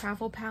good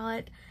travel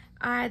palette.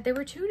 There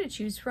were 2 to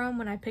choose from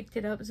when I picked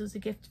it up. This was a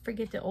gift for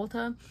Gift at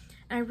Ulta.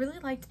 And I really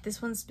liked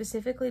this one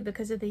specifically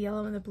because of the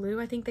yellow and the blue.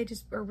 I think they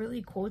just are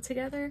really cool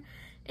together.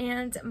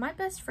 And one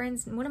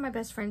of my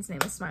best friends'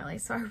 name is Smiley.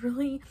 So I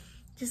really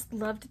just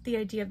loved the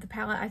idea of the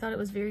palette. I thought it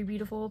was very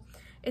beautiful.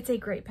 It's a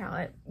great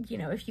palette. You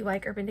know, if you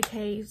like Urban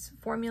Decay's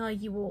formula,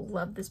 you will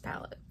love this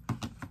palette.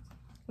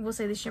 I will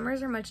say the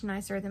shimmers are much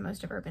nicer than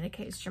most of Urban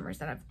Decay's shimmers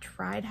that I've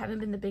tried. Haven't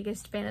been the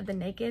biggest fan of the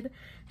naked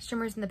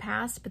shimmers in the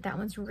past, but that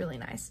one's really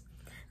nice.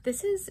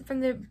 This is from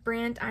the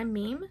brand I'm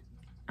Meme.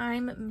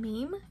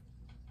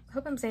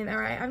 Hope I'm saying that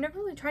right. I've never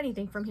really tried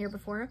anything from here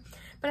before,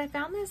 but I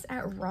found this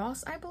at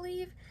Ross, I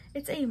believe.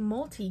 It's a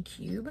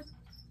multi-cube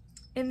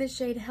in the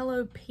shade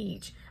Hello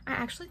Peach. I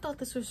actually thought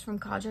this was from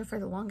Kaja for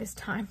the longest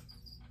time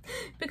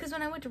because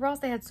when I went to Ross,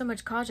 they had so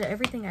much Kaja.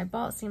 Everything I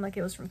bought seemed like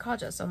it was from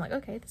Kaja. So I'm like,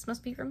 okay, this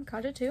must be from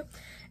Kaja too.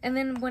 And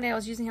then when I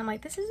was using it, I'm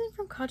like, this isn't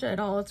from Kaja at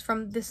all. It's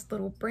from this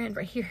little brand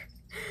right here.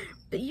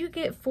 But you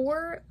get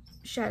 4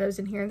 shadows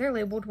in here. They're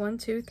labeled 1,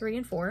 2, 3,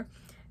 and 4.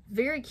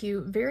 Very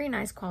cute, very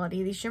nice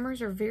quality. These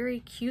shimmers are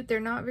very cute.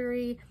 They're not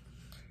very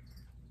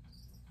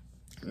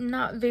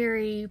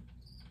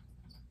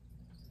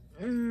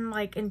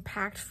like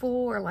impactful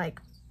or like,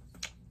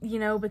 you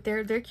know, but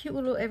they're cute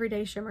little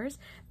everyday shimmers.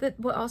 But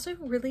what also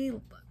really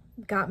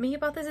got me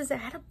about this is it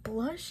had a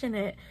blush in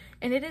it,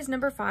 and it is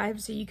number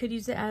 5, so you could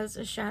use it as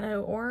a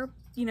shadow, or,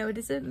 you know, it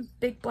is a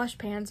big blush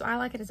pan, so I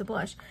like it as a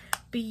blush.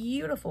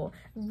 Beautiful.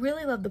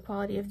 Really love the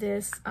quality of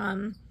this.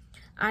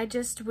 I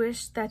just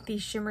wish that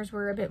these shimmers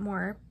were a bit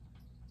more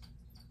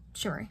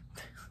shimmery.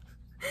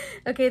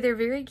 Okay, they're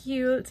very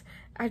cute.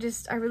 I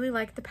really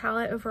like the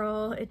palette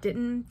overall. It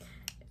didn't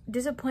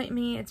disappoint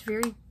me. It's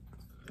very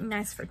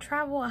nice for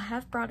travel. I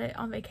have brought it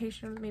on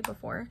vacation with me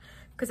before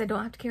because I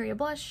don't have to carry a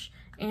blush,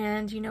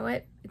 and you know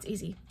what? It's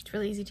easy. It's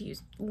really easy to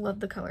use.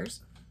 Love the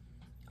colors.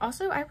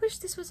 Also, I wish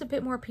this was a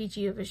bit more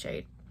peachy of a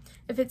shade.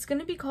 If it's going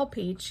to be called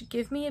peach,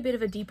 give me a bit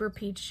of a deeper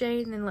peach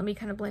shade and then let me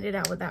kind of blend it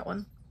out with that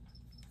one.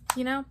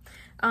 You know,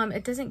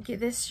 it doesn't give,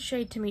 this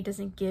shade to me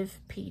doesn't give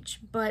peach,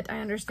 but I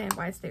understand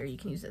why it's there. You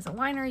can use it as a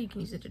liner, you can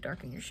use it to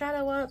darken your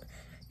shadow up,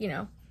 you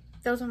know.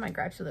 Those are my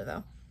gripes with it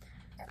though.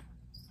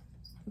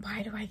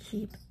 Why do I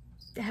keep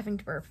having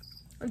to burp?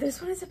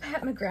 This one is a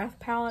Pat McGrath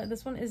palette.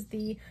 This one is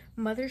the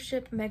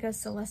Mothership Mega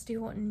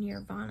Celestial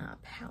Nirvana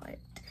palette.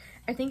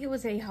 I think it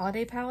was a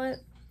holiday palette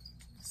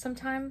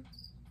sometime.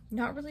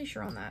 Not really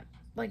sure on that.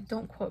 Like,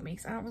 don't quote me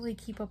because I don't really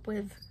keep up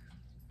with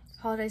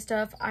holiday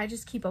stuff. I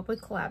just keep up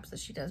with collabs that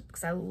she does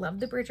because I love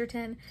the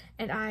Bridgerton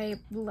and I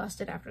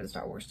lusted after the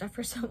Star Wars stuff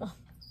for so long.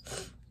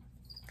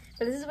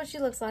 But this is what she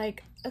looks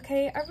like.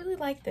 Okay, I really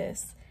like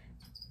this.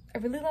 I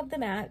really love the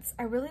mattes.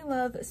 I really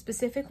love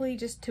specifically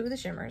just 2 of the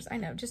shimmers. I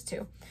know, just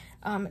 2.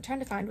 Trying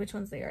to find which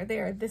ones they are. They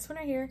are this one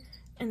right here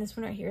and this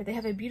one right here. They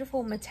have a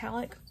beautiful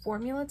metallic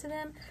formula to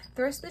them.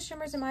 The rest of the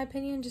shimmers, in my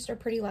opinion, just are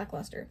pretty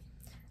lackluster.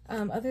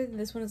 Other than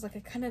this one is like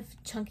a kind of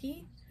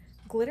chunky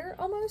glitter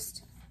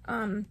almost.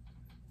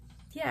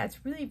 Yeah,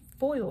 it's really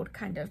foiled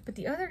kind of, but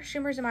the other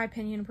shimmers in my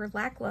opinion were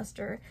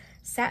lackluster,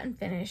 satin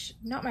finish,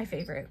 not my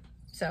favorite.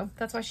 So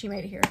that's why she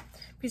made it here.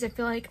 Because I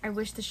feel like I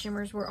wish the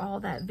shimmers were all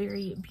that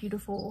very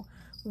beautiful,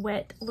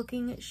 wet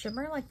looking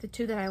shimmer like the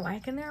two that I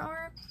like in there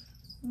are.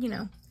 You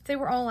know, if they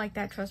were all like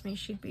that, trust me,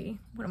 she'd be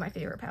one of my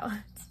favorite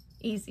palettes.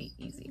 Easy,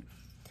 easy.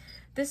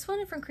 This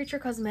one from Creature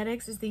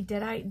Cosmetics is the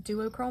Deadite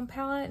Duochrome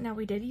palette. Now,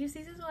 we did use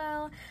these as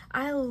well.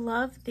 I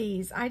love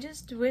these. I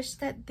just wish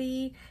that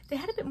they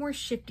had a bit more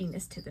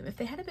shiftiness to them. If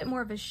they had a bit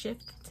more of a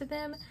shift to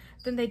them,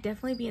 then they'd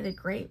definitely be in the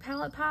great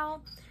palette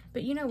pile.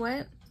 But you know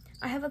what?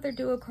 I have other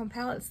duochrome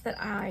palettes that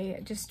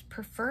I just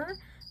prefer,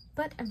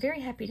 but I'm very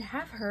happy to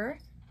have her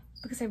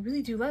because I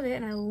really do love it,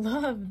 and I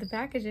love the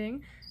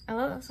packaging. I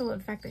also love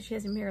the fact that she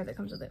has a mirror that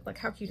comes with it. Like,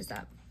 how cute is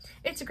that?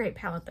 It's a great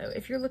palette, though.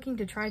 If you're looking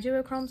to try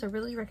duochromes, I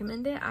really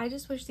recommend it. I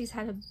just wish these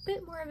had a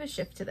bit more of a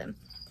shift to them,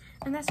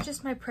 and that's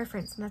just my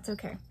preference, and that's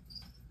okay.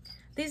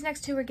 These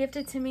next two were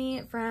gifted to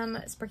me from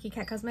Sparky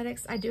Cat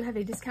Cosmetics. I do have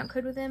a discount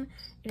code with them.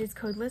 It is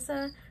code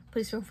Lissa.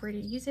 Please feel free to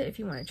use it if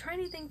you want to try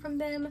anything from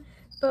them.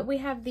 But we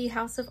have the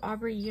House of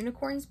Aubrey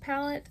Unicorns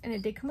palette, and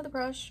it did come with a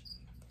brush.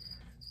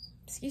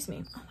 Excuse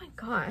me. Oh my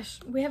gosh.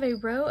 We have a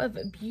row of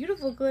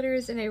beautiful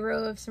glitters and a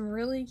row of some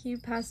really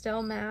cute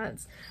pastel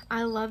mattes.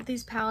 I love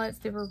these palettes.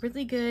 They were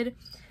really good.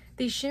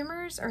 The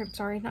shimmers, or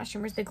sorry, not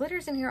shimmers, the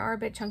glitters in here are a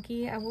bit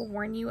chunky. I will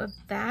warn you of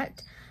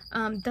that.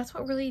 That's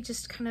what really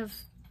just kind of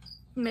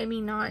made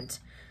me not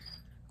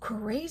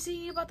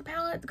crazy about the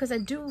palette, because I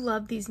do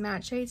love these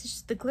matte shades. It's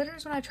just the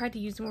glitters, when I tried to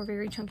use them, were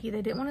very chunky.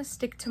 They didn't want to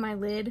stick to my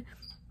lid.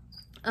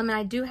 And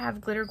I do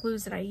have glitter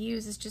glues that I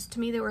use. It's just, to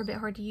me, they were a bit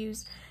hard to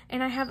use.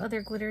 And I have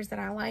other glitters that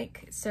I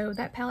like. So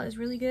that palette is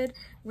really good.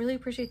 Really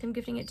appreciate them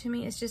gifting it to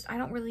me. It's just, I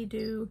don't really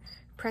do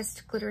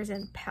pressed glitters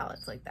and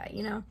palettes like that,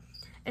 you know?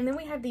 And then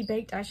we have the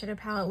Baked Eyeshadow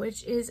palette,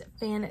 which is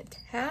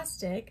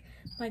fantastic.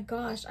 My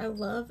gosh, I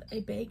love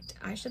a baked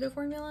eyeshadow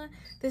formula.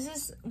 This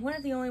is one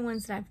of the only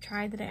ones that I've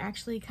tried that I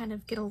actually kind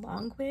of get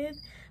along with,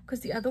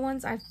 because the other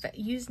ones I've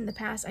used in the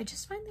past, I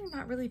just find they're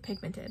not really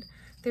pigmented.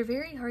 They're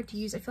very hard to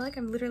use. I feel like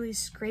I'm literally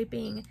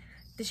scraping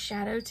the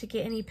shadow to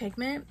get any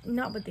pigment.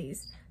 Not with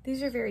these.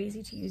 These are very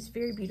easy to use,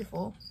 very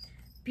beautiful.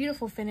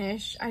 Beautiful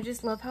finish. I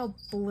just love how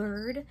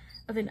blurred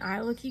of an eye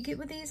look you get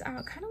with these. I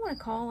kind of want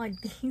to call like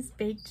these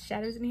baked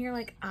shadows in here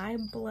like eye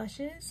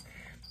blushes,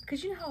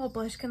 because you know how a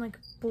blush can like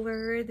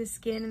blur the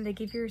skin and they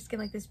give your skin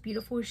like this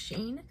beautiful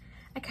sheen.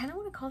 I kind of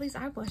want to call these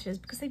eye blushes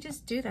because they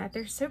just do that.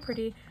 They're so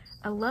pretty.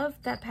 I love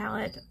that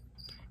palette.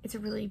 It's a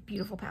really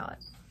beautiful palette.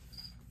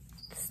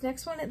 This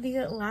next one,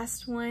 the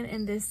last one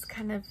in this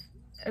kind of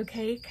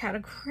okay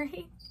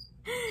category,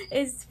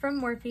 is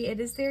from Morphe. It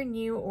is their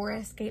new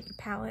Aurascape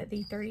palette,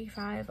 the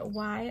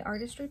 35Y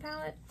Artistry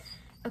palette.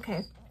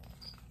 Okay,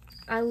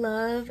 I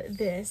love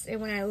this, and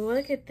when I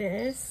look at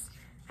this,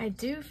 I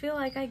do feel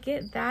like I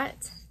get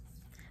that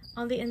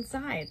on the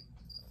inside,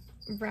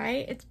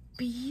 right? It's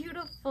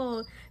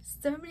beautiful.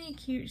 So many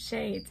cute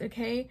shades,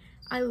 okay?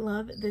 I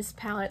love this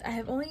palette. I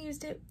have only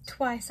used it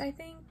twice, I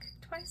think.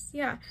 Twice?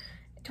 Yeah.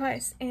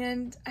 Twice,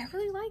 and I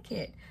really like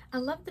it. I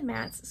love the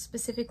mattes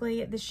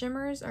specifically. The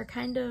shimmers are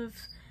kind of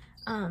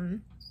I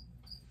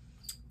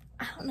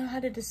don't know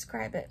how to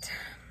describe it.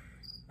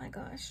 My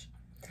gosh,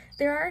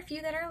 there are a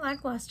few that are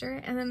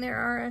lackluster, and then there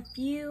are a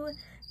few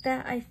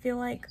that I feel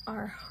like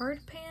are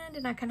hard panned,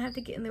 and I kind of have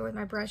to get in there with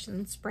my brush and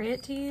then spray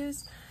it to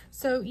use.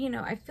 So, you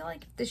know, I feel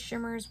like if the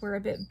shimmers were a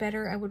bit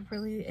better, I would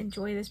really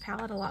enjoy this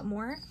palette a lot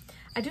more.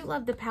 I do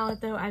love the palette,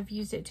 though. I've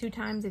used it 2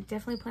 times. I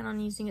definitely plan on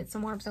using it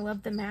some more because I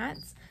love the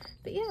mattes.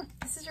 But yeah,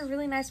 this is a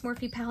really nice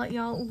Morphe palette,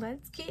 y'all.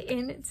 Let's get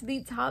into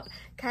the top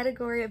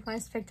category of my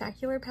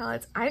spectacular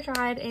palettes I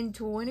tried in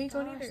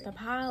 2023. The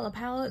pile of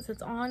palettes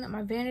that's on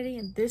my vanity,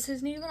 and this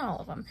isn't even all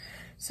of them.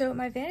 So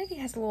my vanity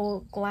has a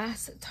little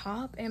glass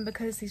top, and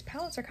because these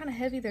palettes are kind of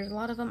heavy, there's a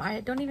lot of them.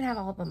 I don't even have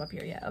all of them up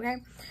here yet, okay?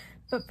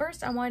 But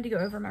first, I wanted to go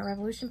over my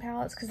Revolution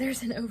palettes because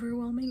there's an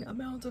overwhelming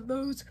amount of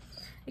those.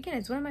 Again,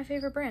 it's one of my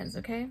favorite brands,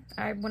 okay?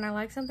 When I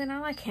like something, I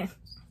like it.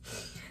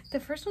 The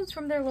first one's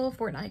from their little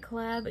Fortnite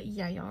collab.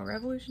 Yeah, y'all,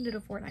 Revolution did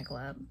a Fortnite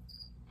collab.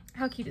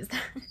 How cute is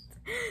that?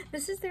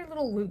 This is their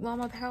little Loot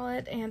Llama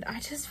palette, and I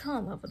just fell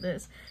in love with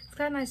this. It's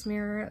got a nice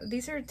mirror.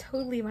 These are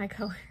totally my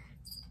colors.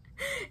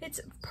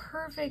 It's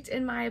perfect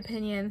in my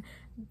opinion.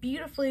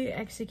 Beautifully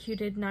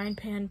executed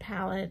 9-pan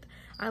palette.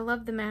 I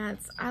love the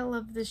mattes. I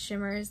love the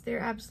shimmers. They're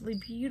absolutely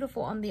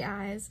beautiful on the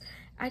eyes.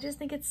 I just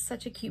think it's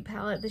such a cute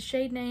palette. The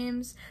shade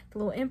names, the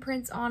little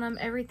imprints on them,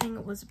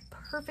 everything was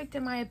perfect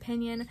in my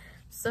opinion.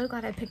 So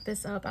glad I picked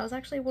this up. I was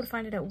actually able to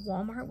find it at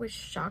Walmart, which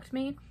shocked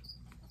me.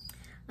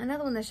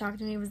 Another one that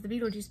shocked me was the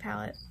Beetlejuice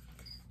palette.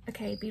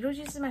 Okay,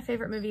 Beetlejuice is my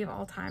favorite movie of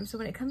all time, so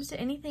when it comes to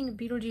anything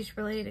Beetlejuice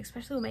related,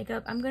 especially with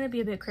makeup, I'm going to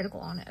be a bit critical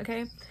on it,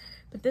 okay?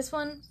 But this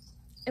one,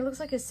 it looks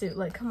like a suit.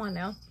 Like, come on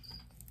now.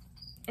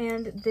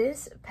 And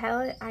this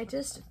palette, I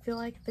just feel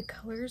like the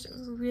colors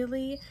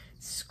really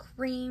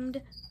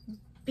screamed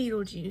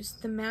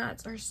Beetlejuice. The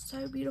mattes are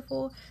so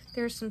beautiful.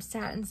 There's some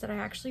satins that I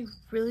actually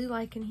really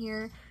like in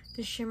here.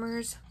 The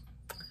shimmers,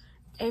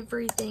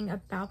 everything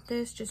about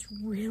this just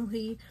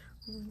really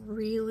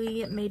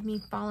made me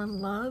fall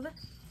in love.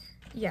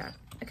 Yeah,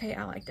 Okay,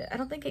 I liked it. I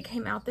don't think it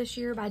came out this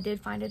year, but I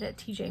did find it at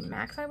TJ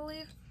Maxx, I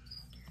believe.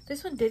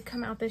 This one did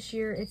come out this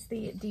year. It's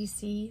the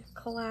DC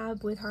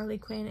collab with Harley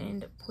Quinn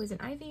and Poison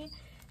Ivy.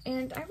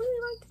 And I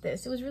really liked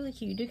this. It was really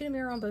cute. You do get a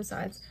mirror on both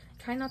sides.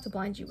 Try not to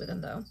blind you with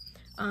them though.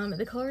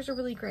 The colors are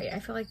really great. I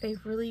feel like they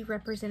really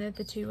represented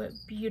the two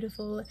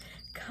beautiful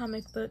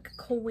comic book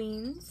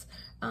queens.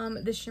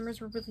 The shimmers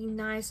were really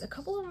nice. A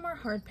couple of them are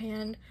hard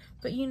panned,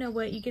 but you know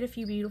what? You get a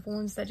few beautiful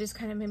ones that just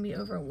kind of made me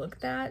overlook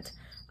that.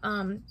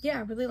 Yeah,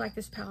 I really like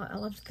this palette. I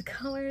loved the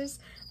colors.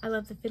 I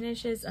love the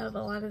finishes of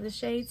a lot of the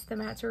shades. The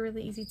mattes are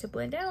really easy to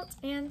blend out,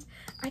 and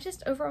I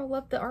just overall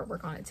love the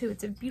artwork on it too.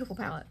 It's a beautiful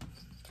palette.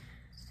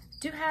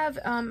 Do have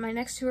my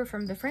next two are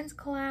from the Friends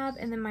collab,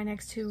 and then my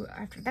next two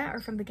after that are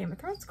from the Game of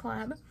Thrones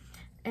collab.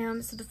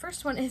 So the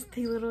first one is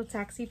the little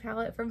taxi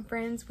palette from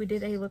Friends. We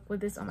did a look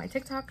with this on my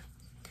TikTok.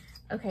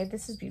 Okay,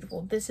 this is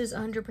beautiful. This is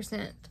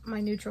 100%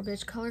 my neutral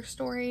bitch color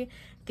story.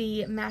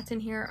 The mattes in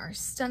here are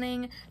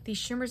stunning. The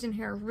shimmers in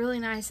here are really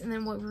nice. And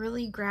then what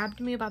really grabbed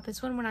me about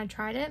this one when I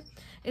tried it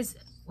is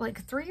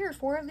like 3 or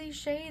 4 of these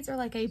shades are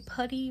like a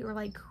putty or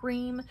like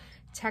cream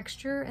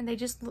texture, and they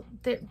just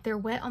they're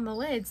wet on the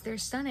lids. They're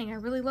stunning. I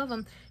really love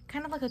them.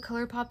 Kind of like a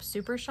ColourPop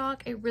Super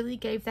Shock. It really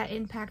gave that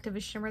impact of a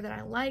shimmer that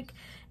I like,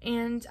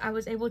 and I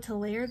was able to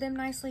layer them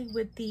nicely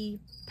with the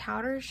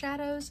powder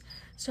shadows.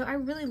 So I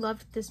really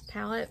loved this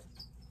palette.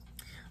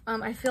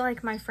 I feel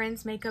like my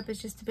Friends makeup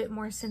is just a bit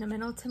more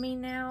sentimental to me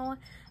now.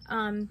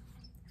 I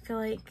feel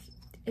like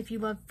if you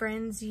love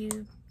Friends,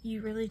 you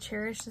really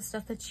cherish the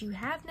stuff that you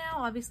have now.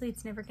 Obviously,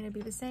 it's never going to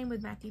be the same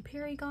with Matthew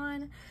Perry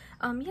gone.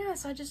 Yeah,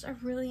 so I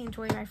really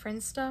enjoy my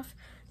Friends stuff.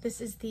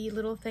 This is the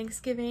little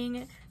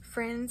Thanksgiving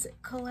Friends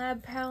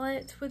collab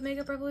palette with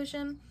Makeup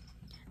Revolution.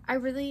 I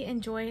really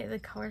enjoy the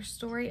color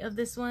story of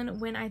this one.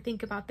 When I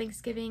think about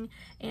Thanksgiving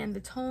and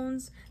the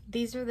tones,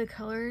 these are the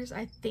colors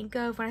I think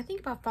of. When I think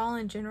about fall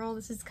in general,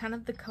 this is kind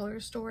of the color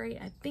story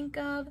I think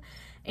of,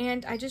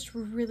 and I just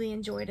really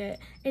enjoyed it.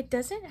 It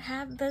doesn't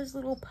have those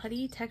little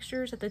putty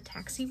textures that the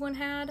Taxi one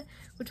had,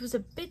 which was a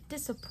bit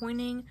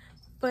disappointing,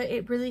 but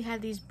it really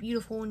had these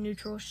beautiful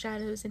neutral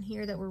shadows in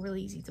here that were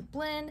really easy to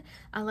blend.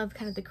 I love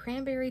kind of the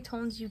cranberry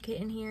tones you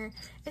get in here.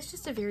 It's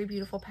just a very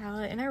beautiful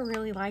palette, and I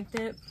really liked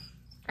it.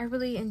 I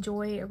really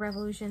enjoy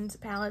Revolution's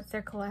palettes.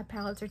 Their collab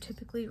palettes are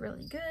typically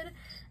really good.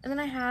 And then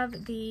I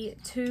have the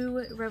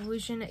 2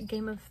 Revolution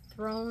Game of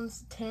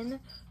Thrones 10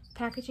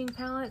 packaging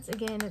palettes.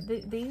 Again,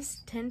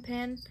 these 10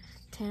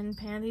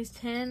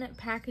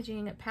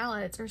 packaging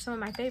palettes are some of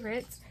my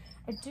favorites.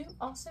 I do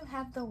also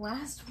have the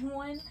last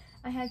one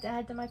I had to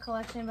add to my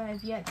collection, but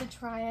I've yet to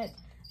try it.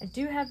 I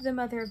do have the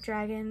Mother of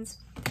Dragons,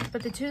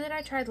 but the 2 that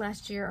I tried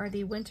last year are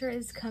the Winter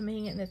is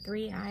Coming and the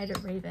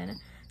Three-Eyed Raven.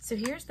 So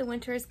here's the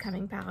Winter is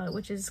Coming palette,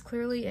 which is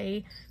clearly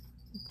a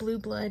Blue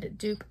Blood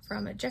dupe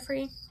from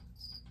Jeffree.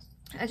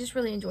 I just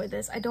really enjoyed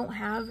this. I don't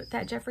have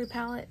that Jeffree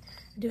palette.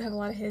 I do have a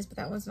lot of his, but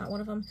that one's not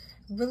one of them.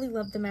 Really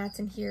love the mattes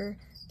in here.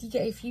 You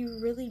get a few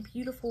really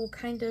beautiful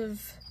kind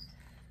of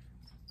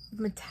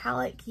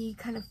metallic-y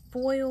kind of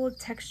foil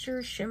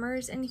texture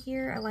shimmers in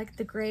here. I like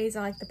the grays.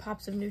 I like the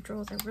pops of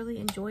neutrals. I really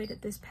enjoyed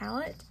this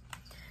palette.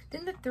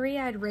 Then the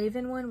Three-Eyed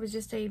Raven one was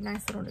just a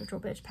nice little neutral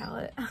bitch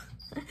palette.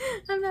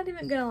 I'm not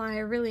even gonna lie, I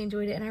really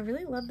enjoyed it, and I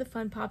really love the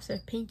fun pops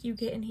of pink you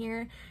get in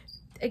here.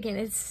 Again,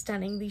 it's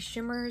stunning. These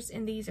shimmers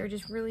in these are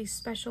just really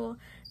special.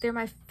 They're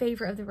my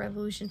favorite of the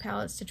Revolution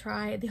palettes to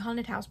try. The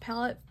Haunted House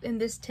palette in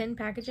this 10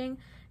 packaging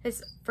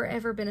has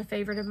forever been a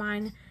favorite of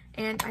mine,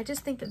 and I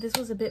just think that this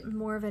was a bit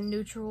more of a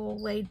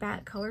neutral,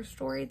 laid-back color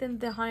story than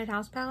the Haunted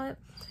House palette,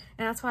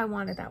 and that's why I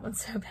wanted that one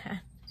so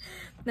bad.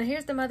 Now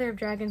here's the Mother of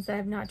Dragons that I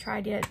have not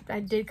tried yet.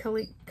 I did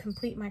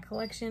complete my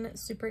collection.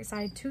 Super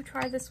excited to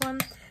try this one.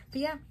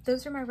 But yeah,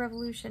 those are my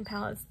Revolution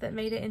palettes that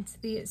made it into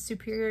the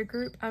Superior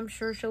group. I'm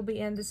sure she'll be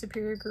in the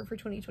Superior group for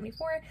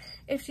 2024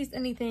 if she's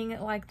anything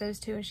like those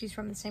two and she's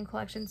from the same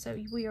collection, so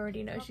we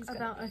already know she's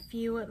about a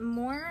few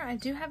more. I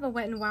do have a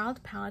Wet n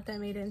Wild palette that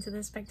made it into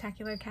the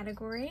spectacular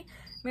category.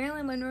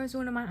 Marilyn Monroe is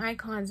one of my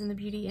icons in the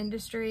beauty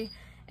industry,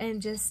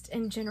 and just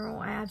in general,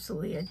 I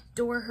absolutely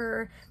adore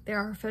her. There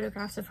are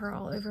photographs of her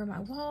all over my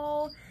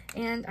wall,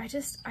 and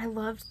I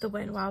loved the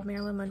Wet n Wild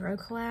Marilyn Monroe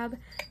collab.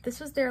 This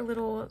was their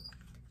little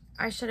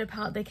eyeshadow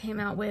palette they came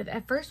out with.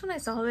 At first when I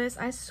saw this,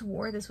 I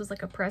swore this was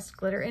like a pressed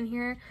glitter in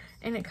here,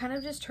 and it kind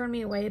of just turned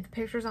me away. The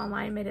pictures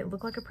online made it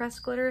look like a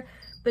pressed glitter,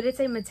 but it's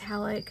a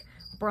metallic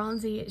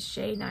bronzy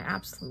shade, and I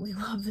absolutely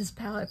love this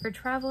palette for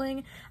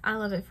traveling. I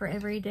love it for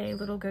everyday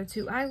little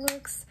go-to eye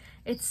looks.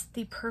 It's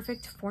the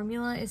perfect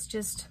formula. It's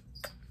just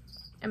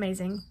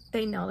amazing.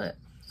 They nailed it.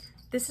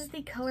 This is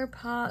the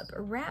ColourPop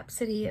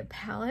Rhapsody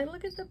palette.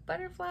 Look at the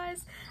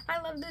butterflies.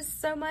 I love this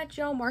so much,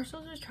 y'all.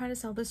 Marshalls was trying to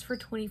sell this for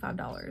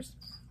 $25.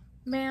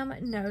 Ma'am,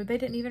 no, they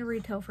didn't even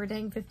retail for a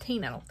dang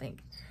 $15, I don't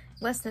think.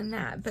 Less than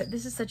that, but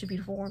this is such a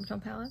beautiful warm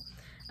tone palette.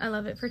 I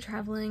love it for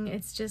traveling.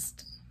 It's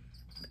just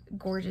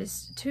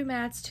gorgeous. 2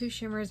 mattes, 2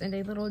 shimmers, and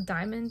a little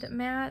diamond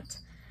matte.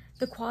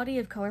 The quality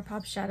of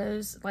ColourPop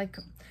shadows, like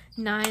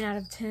 9 out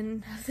of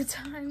 10 of the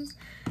times.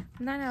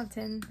 9 out of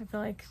 10, I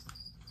feel like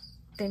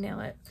they nail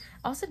it.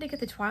 Also did get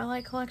the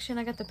Twilight collection.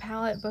 I got the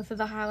palette, both of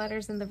the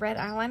highlighters and the red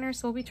eyeliner,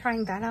 so we'll be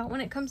trying that out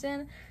when it comes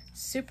in.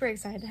 Super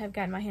excited to have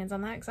gotten my hands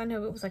on that because I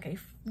know it was like a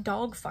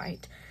dog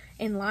fight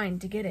in line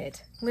to get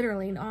it.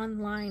 Literally an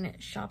online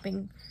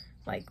shopping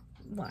like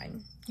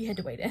line. You had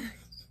to wait in.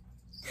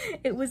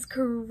 It was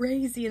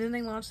crazy, and then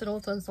they launched it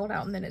Ulta and sold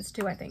out in minutes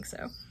too, I think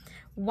so.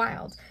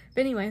 Wild.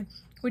 But anyway,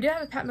 we do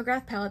have a Pat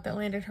McGrath palette that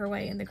landed her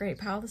way in the Great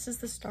Pile. This is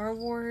the Star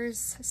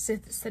Wars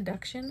Sith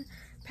Seduction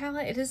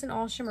palette. It is an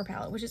all shimmer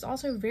palette, which is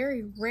also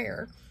very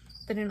rare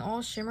that an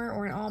all shimmer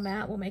or an all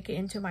matte will make it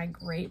into my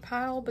Great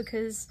Pile,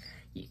 because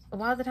a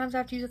lot of the times I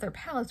have to use other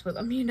palettes with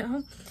them, you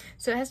know?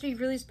 So it has to be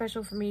really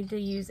special for me to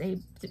use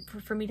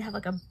for me to have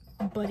like a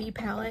buddy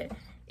palette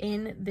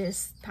in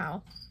this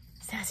pile.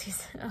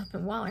 Sassy's up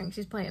and wallering,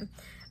 she's playing.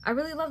 I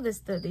really love this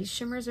though. These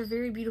shimmers are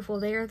very beautiful.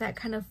 They are that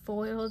kind of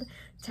foiled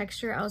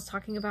texture I was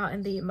talking about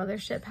in the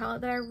Mothership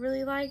palette that I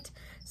really liked.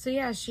 So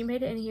yeah, she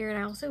made it in here, and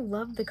I also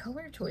love the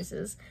color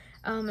choices.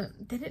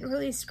 They didn't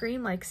really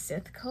scream like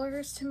Sith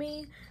colors to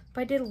me,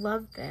 but I did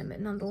love them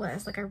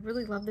nonetheless. Like I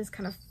really love this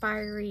kind of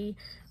fiery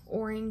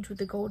orange with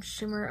the gold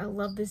shimmer. I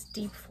love this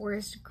deep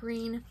forest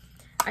green.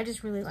 I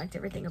just really liked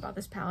everything about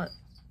this palette.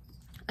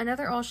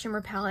 Another all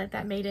shimmer palette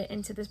that made it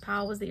into this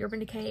pile was the Urban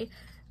Decay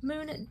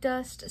Moon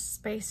Dust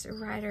Space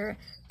Rider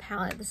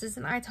palette. This is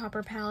an eye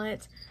topper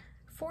palette.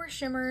 4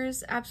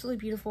 shimmers, absolutely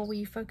beautiful. Will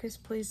you focus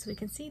please so we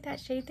can see that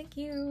shade? Thank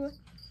you.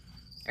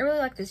 I really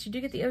like this. You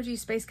do get the OG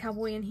Space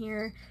Cowboy in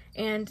here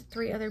and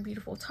 3 other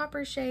beautiful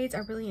topper shades. I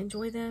really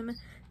enjoy them.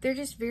 They're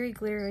just very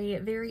glary,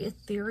 very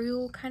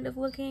ethereal kind of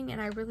looking,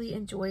 and I really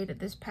enjoyed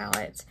this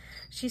palette.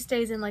 She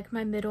stays in like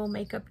my middle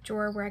makeup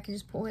drawer where I can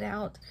just pull it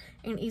out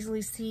and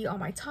easily see all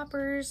my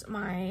toppers,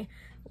 my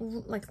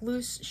like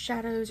loose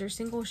shadows or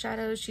single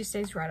shadows. She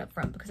stays right up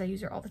front because I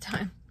use her all the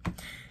time.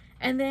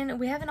 And then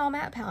we have an all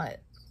matte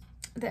palette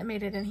that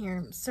made it in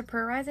here.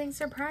 Surprising,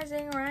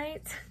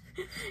 right?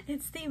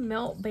 It's the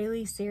Melt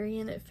Bailey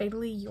Sarian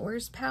Fatally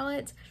Yours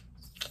palette.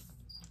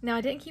 Now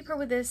I didn't keep her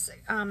with this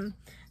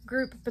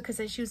group because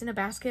she was in a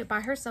basket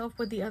by herself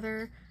with the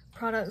other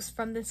products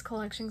from this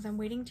collection, because I'm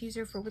waiting to use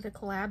her with a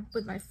collab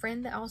with my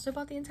friend that also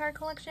bought the entire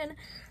collection.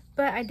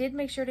 But I did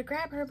make sure to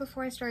grab her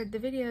before I started the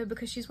video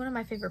because she's one of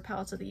my favorite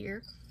palettes of the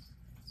year.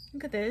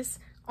 Look at this.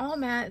 All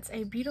mattes,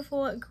 a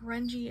beautiful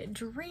grungy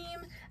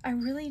dream. I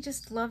really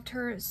just loved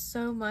her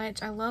so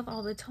much. I love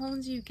all the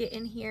tones you get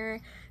in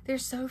here. They're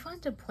so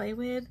fun to play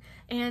with,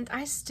 and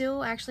I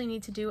still actually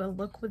need to do a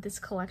look with this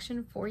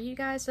collection for you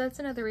guys, so that's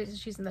another reason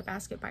she's in the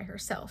basket by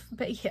herself.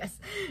 But yes,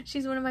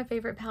 she's one of my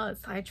favorite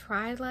palettes I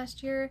tried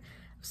last year.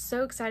 I'm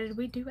so excited.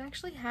 We do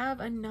actually have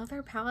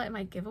another palette in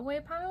my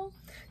giveaway pile,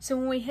 so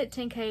when we hit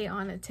 10K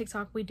on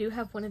TikTok, we do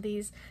have one of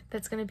these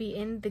that's going to be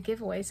in the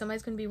giveaway.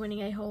 Somebody's going to be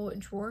winning a whole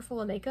drawer full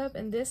of makeup,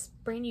 and this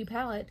brand new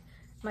palette,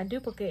 my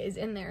duplicate, is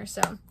in there.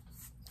 So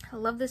I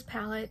love this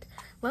palette,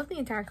 love the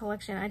entire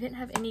collection. I didn't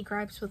have any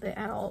gripes with it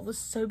at all. It was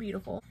so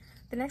beautiful.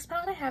 The next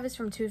palette I have is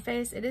from Too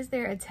Faced. It is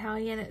their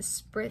Italian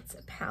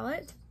Spritz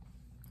palette.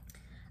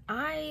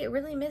 I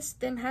really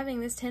missed them having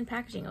this 10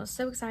 packaging. I was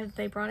so excited that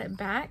they brought it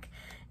back,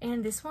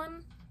 and this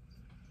one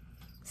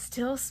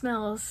still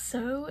smells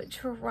so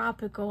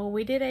tropical.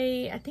 We did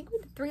I think we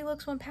did 3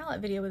 looks 1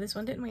 palette video with this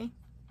one, didn't we?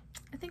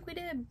 I think we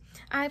did.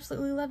 I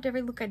absolutely loved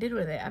every look I did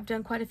with it. I've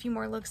done quite a few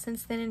more looks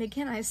since then, and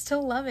again, I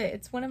still love it.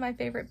 It's one of my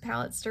favorite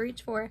palettes to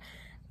reach for,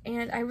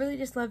 and I really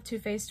just love Too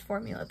Faced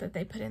formula that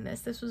they put in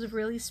this. This was a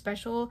really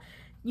special,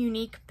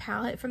 unique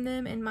palette from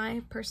them in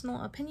my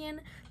personal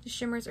opinion. The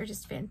shimmers are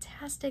just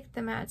fantastic.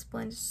 The mattes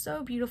blend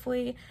so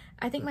beautifully.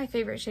 I think my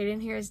favorite shade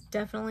in here is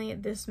definitely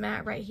this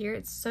matte right here.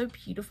 It's so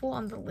beautiful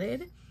on the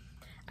lid.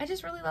 I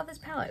just really love this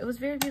palette. It was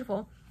very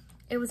beautiful.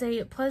 It was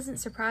a pleasant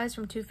surprise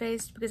from Too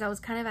Faced because I was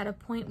kind of at a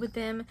point with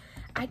them.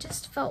 I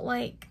just felt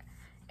like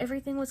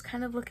everything was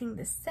kind of looking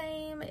the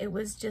same. It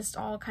was just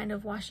all kind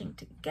of washing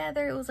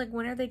together. It was like,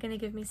 when are they going to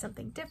give me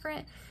something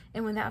different?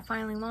 And when that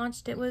finally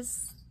launched, it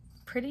was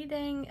pretty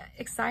dang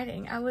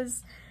exciting. I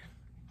was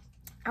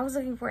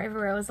looking for it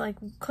everywhere. I was like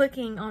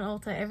clicking on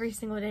Ulta every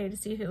single day to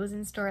see if it was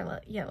in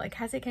store yet. Like,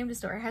 has it came to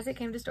store? Has it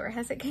came to store?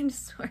 Has it came to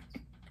store?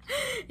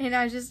 And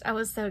I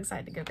was so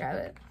excited to go grab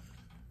it.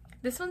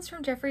 This one's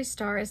from Jeffree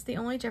Star. It's the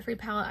only Jeffree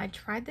palette I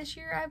tried this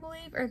year, I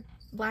believe, or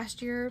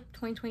last year,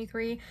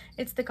 2023.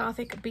 It's the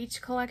Gothic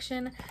Beach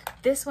collection.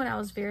 This one I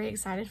was very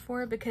excited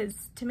for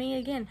because, to me,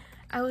 again,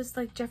 I was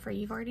like, Jeffree,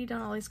 you've already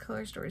done all these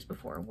color stories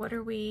before. What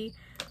are we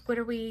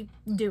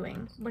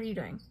doing? What are you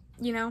doing?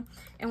 You know?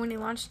 And when he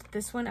launched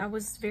this one, I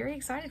was very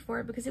excited for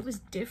it because it was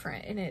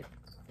different, and it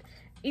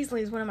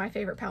easily is one of my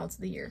favorite palettes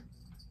of the year.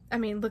 I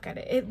mean, look at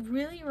it. It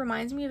really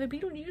reminds me of a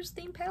Beetlejuice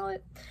theme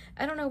palette.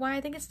 I don't know why.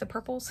 I think it's the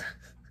purples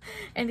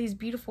and these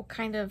beautiful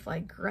kind of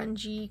like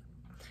grungy,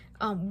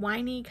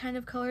 winey kind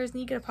of colors. And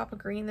you get a pop of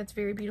green that's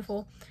very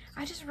beautiful.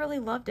 I just really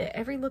loved it.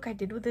 Every look I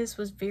did with this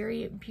was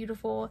very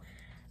beautiful.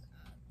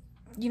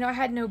 You know, I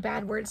had no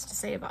bad words to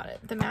say about it.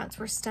 The mattes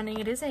were stunning.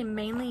 It is a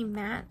mainly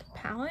matte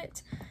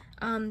palette.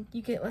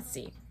 You get, let's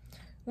see,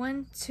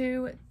 1,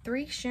 2,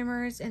 3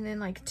 shimmers, and then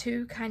like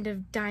 2 kind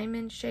of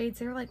diamond shades.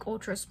 They're like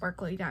ultra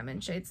sparkly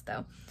diamond shades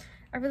though.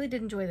 I really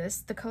did enjoy this.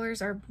 The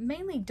colors are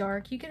mainly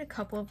dark. You get a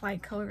couple of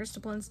light colors to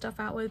blend stuff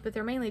out with, but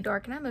they're mainly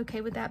dark, and I'm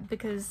okay with that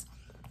because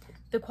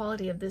the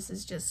quality of this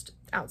is just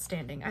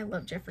outstanding. I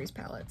love Jeffree's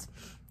palettes.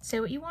 Say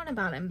what you want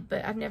about him,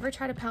 but I've never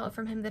tried a palette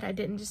from him that I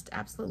didn't just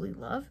absolutely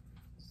love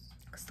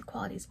because the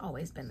quality's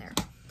always been there.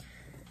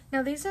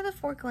 Now these are the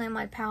 4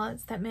 Glamlite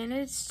palettes that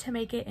managed to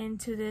make it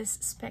into this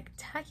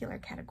spectacular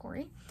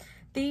category.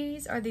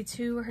 These are the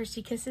 2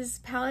 Hershey Kisses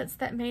palettes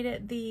that made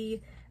it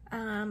the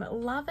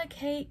lava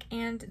cake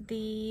and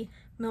the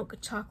milk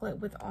chocolate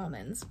with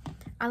almonds.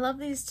 I love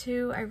these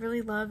 2. I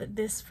really love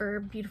this for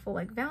beautiful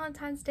like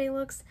Valentine's Day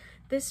looks.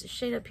 This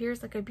shade up here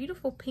is like a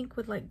beautiful pink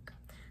with like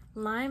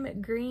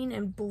lime green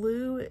and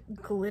blue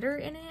glitter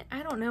in it.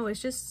 I don't know,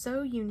 it's just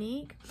so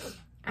unique.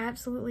 I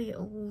absolutely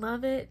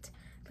love it.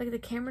 Like the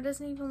camera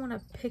doesn't even want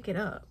to pick it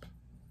up.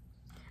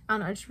 I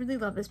don't know, I just really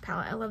love this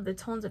palette. I love the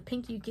tones of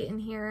pink you get in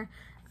here.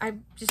 I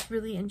just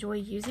really enjoy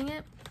using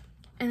it.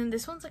 And then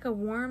this one's like a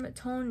warm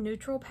tone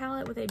neutral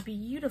palette with a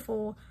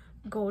beautiful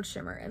gold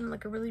shimmer and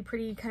like a really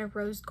pretty kind of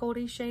rose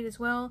goldy shade as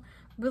well.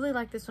 Really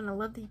like this one. I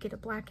love that you get a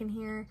black in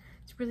here.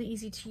 It's really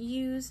easy to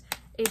use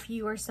if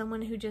you are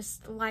someone who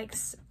just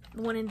likes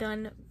one and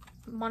done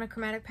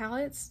monochromatic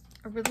palettes.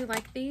 I really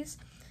like these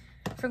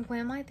from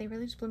Glamlite. They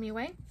really just blew me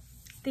away.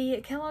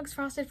 The Kellogg's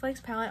Frosted Flakes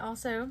palette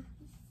also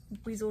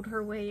weaseled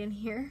her way in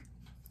here.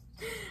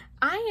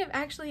 I have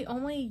actually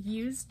only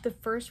used the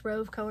first row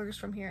of colors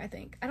from here, I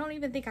think. I don't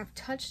even think I've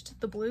touched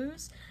the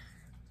blues.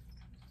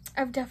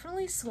 I've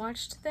definitely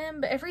swatched them,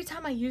 but every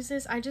time I use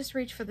this, I just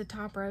reach for the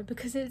top row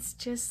because it's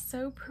just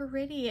so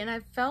pretty. And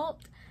I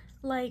felt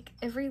like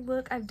every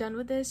look I've done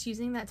with this,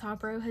 using that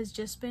top row has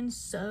just been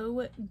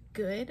so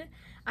good.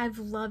 I've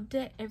loved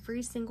it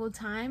every single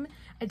time.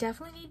 I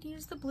definitely need to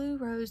use the blue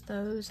rows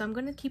though, so I'm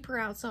going to keep her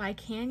out so I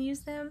can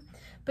use them.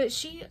 But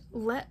she,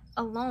 let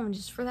alone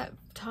just for that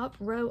top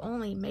row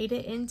only, made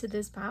it into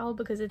this pile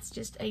because it's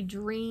just a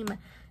dream.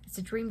 It's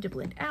a dream to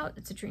blend out.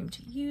 It's a dream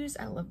to use.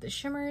 I love the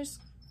shimmers.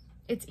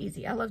 It's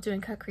easy. I love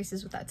doing cut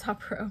creases with that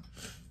top row.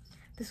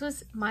 This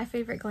was my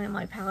favorite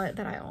Glamlite palette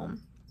that I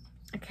own.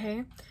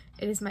 Okay,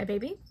 it is my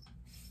baby.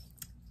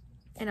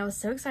 And I was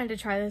so excited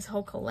to try this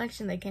whole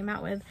collection they came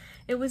out with.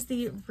 It was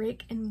the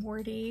Rick and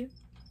Morty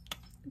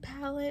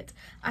palette.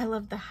 I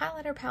love the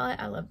highlighter palette.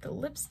 I love the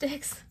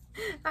lipsticks.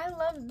 I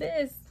love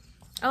this.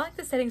 I like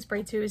the setting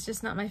spray too. It's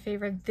just not my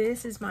favorite.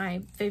 This is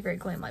my favorite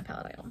Glamlite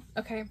palette I own.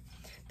 Okay,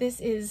 this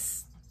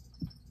is...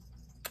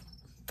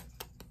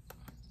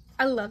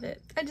 I love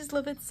it. I just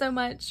love it so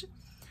much.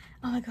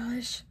 Oh my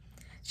gosh.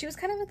 She was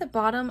kind of at the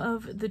bottom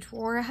of the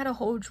drawer. I had a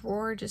whole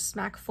drawer just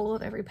smack full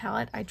of every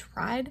palette I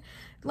tried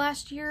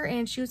last year,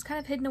 and she was kind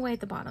of hidden away at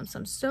the bottom. So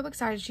I'm so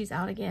excited she's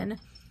out again.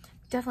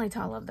 Definitely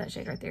tell I love that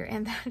shade right there,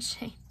 and that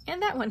shade,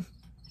 and that one.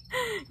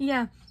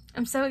 Yeah,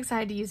 I'm so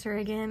excited to use her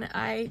again.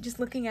 Just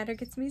looking at her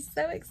gets me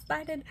so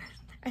excited.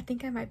 I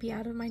think I might be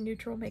out of my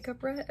neutral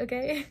makeup rut,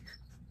 okay?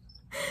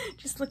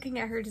 Just looking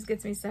at her just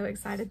gets me so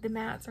excited. The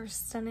mattes are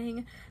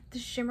stunning. The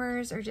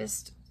shimmers are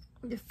just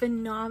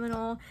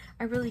phenomenal.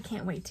 I really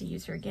can't wait to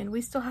use her again.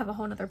 We still have a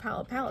whole nother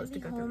palettes to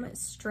go through.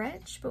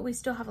 Stretch, but we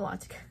still have a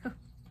lot to go.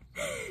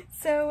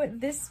 So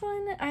this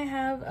one I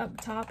have up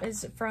top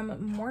is from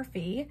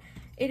Morphe.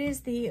 It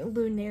is the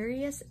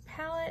Lunarius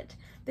palette.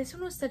 This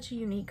one was such a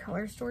unique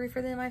color story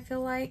for them, I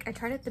feel like. I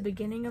tried it at the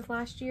beginning of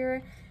last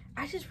year.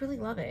 I just really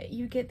love it.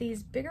 You get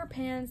these bigger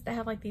pans that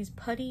have like these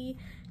putty,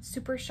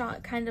 super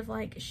shot kind of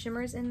like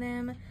shimmers in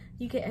them.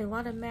 You get a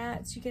lot of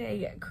mattes. You get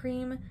a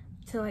cream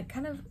to like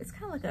kind of, it's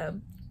kind of like a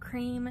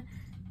cream,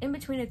 in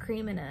between a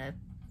cream and a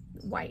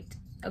white.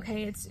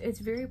 Okay, it's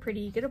very pretty.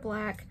 You get a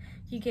black.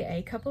 You get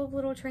a couple of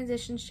little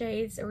transition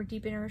shades or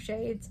deepener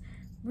shades.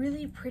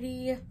 Really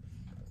pretty,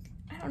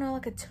 I don't know,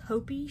 like a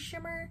taupey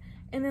shimmer.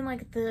 And then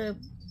like the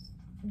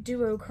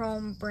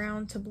duochrome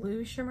brown to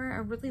blue shimmer. I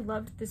really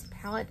loved this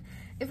palette.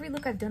 Every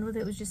look I've done with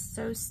it was just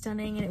so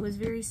stunning, and it was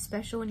very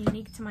special and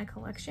unique to my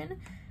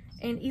collection,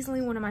 and easily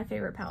one of my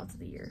favorite palettes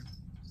of the year.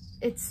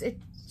 It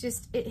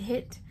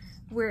hit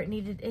where it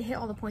needed, it hit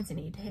all the points it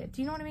needed to hit.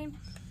 Do you know what I mean?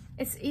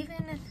 It's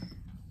even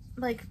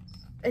like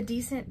a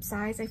decent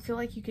size. I feel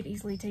like you could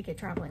easily take it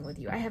traveling with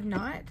you. I have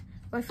not,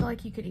 but I feel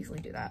like you could easily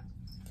do that.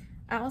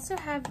 I also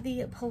have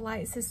the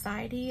Polite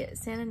Society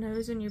Santa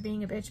Knows When You're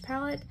Being a Bitch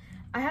palette.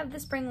 I have the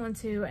spring one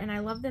too, and I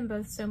love them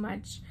both so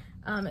much.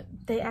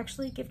 They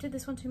actually gifted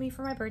this one to me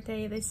for my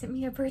birthday. They sent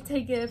me a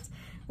birthday gift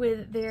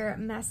with their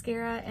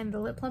mascara and the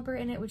lip plumper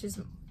in it, which is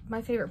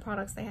my favorite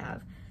products they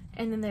have.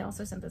 And then they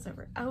also sent this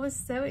over. I was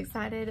so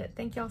excited.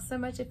 Thank y'all so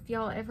much. If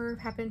y'all ever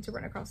happen to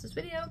run across this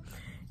video,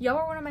 y'all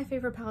are one of my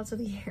favorite palettes of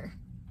the year.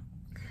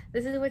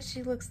 This is what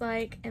she looks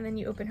like, and then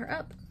you open her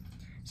up.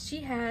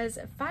 She has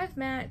 5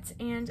 mattes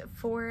and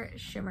 4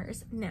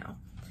 shimmers. Now,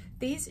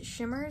 these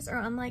shimmers are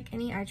unlike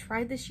any I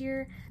tried this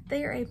year.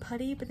 They are a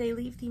putty, but they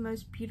leave the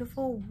most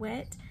beautiful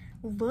wet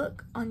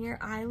look on your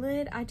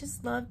eyelid. I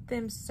just love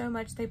them so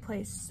much. They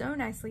play so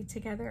nicely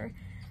together.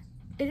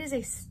 It is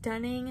a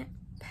stunning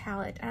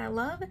palette. And I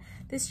love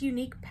this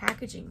unique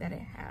packaging that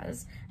it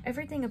has.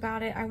 Everything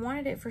about it, I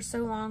wanted it for so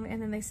long,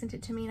 and then they sent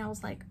it to me and I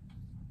was like,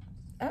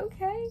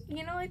 okay,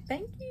 you know, like,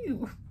 thank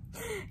you.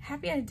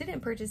 Happy I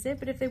didn't purchase it,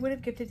 but if they would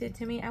have gifted it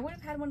to me, I would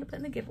have had one to put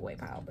in the giveaway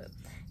pile. But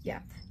yeah,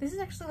 this is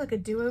actually like a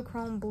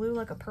duochrome blue,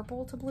 like a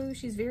purple to blue.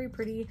 She's very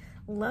pretty.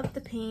 Love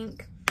the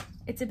pink.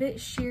 It's a bit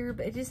sheer,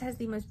 but it just has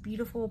the most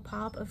beautiful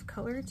pop of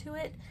color to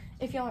it.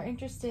 If y'all are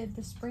interested,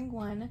 the spring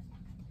one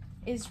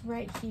is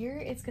right here.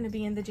 It's going to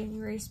be in the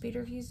January speed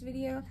reviews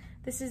video.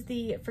 This is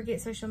the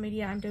Forget Social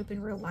Media, I'm Dope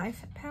in Real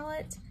Life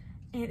palette.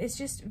 And it's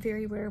just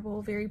very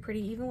wearable, very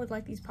pretty, even with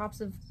like these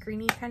pops of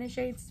greeny kind of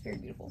shades. It's very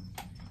beautiful.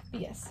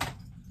 But yes,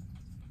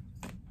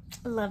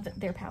 love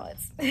their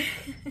palettes.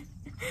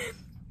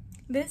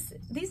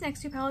 These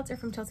next two palettes are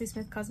from Chelsea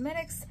Smith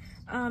Cosmetics.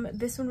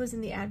 This one was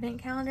in the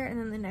advent calendar, and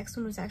then the next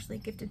one was actually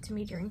gifted to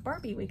me during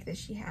Barbie week that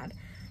she had.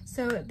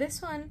 So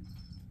this one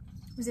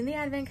was in the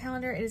advent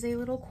calendar. It is a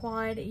little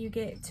quad. You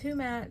get two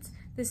mattes,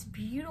 this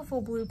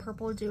beautiful blue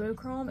purple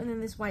duochrome, and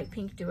then this white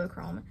pink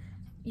duochrome.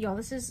 Y'all,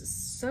 this is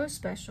so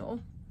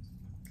special.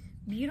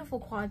 Beautiful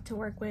quad to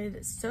work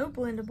with, so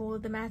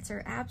blendable. The mattes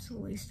are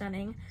absolutely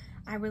stunning.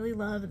 I really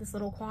love this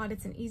little quad.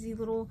 It's an easy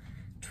little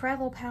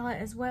travel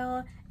palette as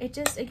well. It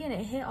just, again,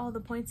 it hit all the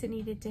points it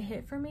needed to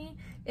hit for me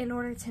in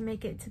order to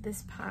make it to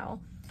this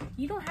pile.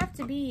 You don't have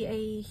to be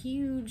a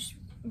huge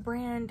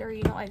brand or,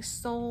 you know, like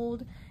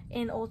sold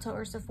in Ulta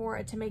or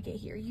Sephora to make it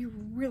here. You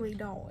really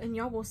don't, and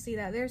y'all will see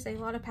that. There's a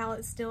lot of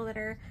palettes still that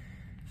are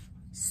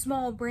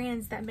small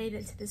brands that made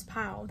it to this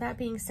pile. That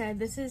being said,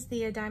 this is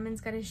the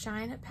Diamonds Gotta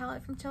Shine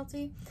palette from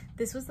Chelsea.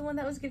 This was the one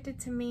that was gifted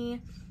to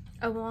me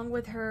along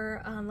with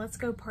her Let's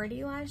Go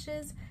Party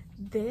lashes.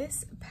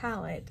 This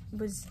palette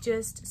was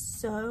just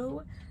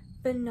so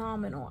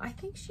phenomenal. I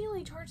think she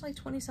only charged like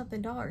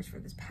 $20-something for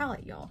this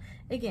palette, y'all.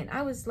 Again,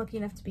 I was lucky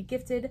enough to be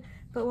gifted,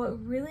 but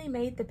what really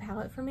made the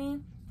palette for me,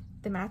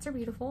 the mattes are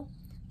beautiful.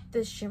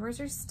 The shimmers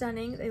are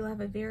stunning. They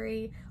have a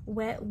very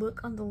wet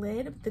look on the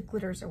lid, but the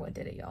glitters are what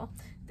did it, y'all.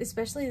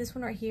 Especially this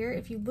one right here.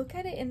 If you look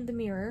at it in the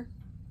mirror,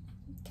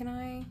 can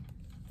I?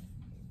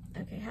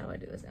 Okay, how do I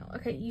do this now?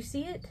 Okay, you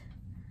see it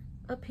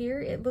up here?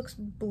 It looks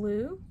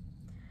blue.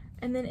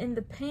 And then in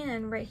the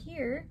pan right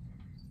here,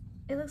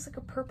 it looks like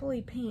a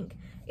purpley pink.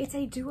 It's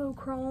a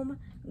duochrome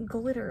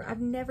glitter. I've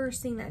never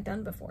seen that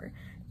done before.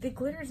 The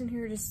glitters in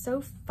here are just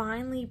so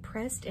finely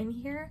pressed in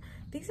here.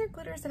 These are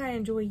glitters that I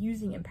enjoy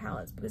using in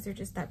palettes because they're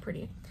just that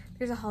pretty.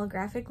 There's a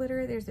holographic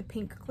glitter, there's a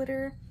pink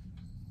glitter,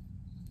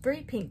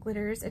 3 pink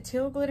glitters, a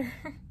teal glitter.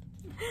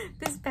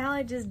 This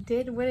palette just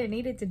did what it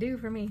needed to do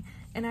for me,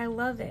 and I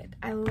love it.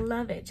 I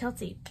love it.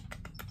 Chelsea,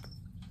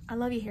 I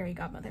love you, Harry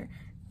Godmother.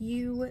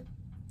 You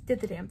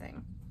did the damn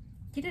thing.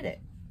 You did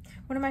it.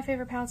 One of my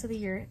favorite palettes of the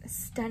year.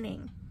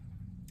 Stunning.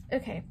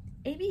 Okay,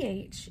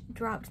 ABH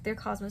dropped their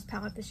Cosmos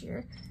palette this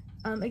year.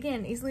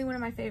 Again, easily one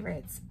of my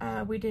favorites.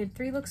 We did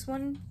 3 looks,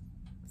 1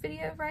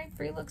 video, right?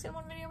 3 looks in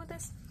 1 video with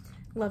this.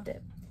 Loved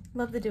it.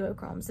 Love the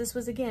duochromes. This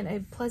was, again, a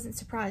pleasant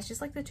surprise, just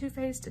like the Too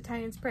Faced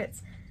Italian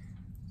Spritz.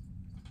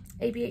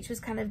 ABH was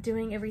kind of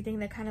doing everything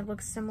that kind of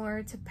looks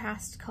similar to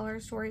past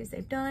color stories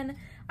they've done.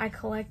 I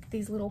collect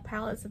these little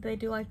palettes that they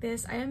do like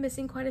this. I am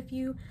missing quite a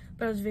few,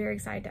 but I was very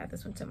excited to add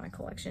this one to my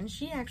collection.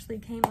 She actually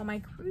came on my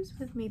cruise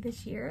with me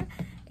this year,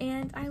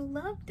 and I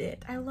loved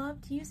it. I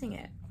loved using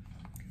it.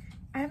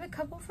 I have a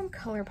couple from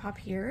ColourPop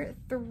here.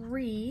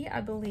 3,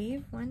 I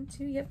believe. 1,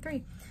 2, yep,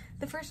 3.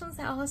 The first one's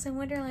the Alice in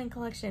Wonderland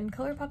collection.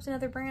 ColourPop's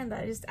another brand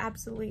that I just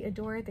absolutely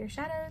adore their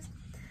shadows.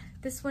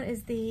 This one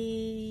is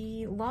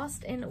the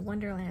Lost in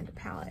Wonderland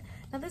palette.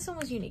 Now this one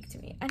was unique to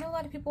me. I know a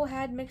lot of people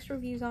had mixed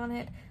reviews on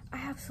it. I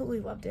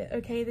absolutely loved it.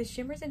 Okay, the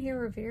shimmers in here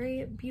were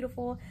very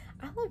beautiful.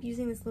 I love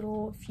using this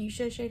little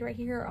fuchsia shade right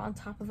here on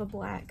top of a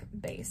black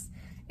base.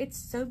 It's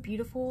so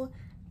beautiful.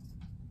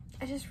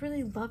 I just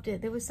really loved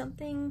it. There was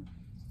something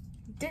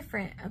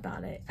different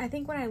about it. I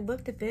think when I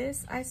looked at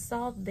this, I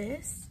saw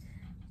this,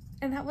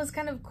 and that was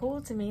kind of cool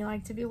to me,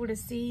 like to be able to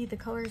see the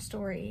color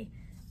story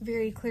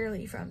very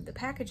clearly from the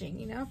packaging,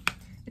 you know?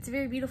 It's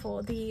very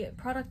beautiful. The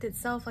product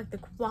itself, like the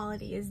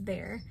quality is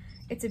there.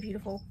 It's a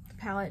beautiful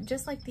palette,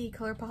 just like the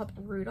ColourPop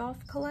Rudolph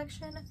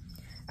collection.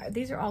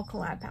 These are all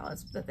collab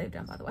palettes that they've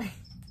done, by the way.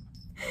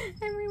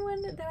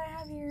 Everyone that I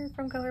have here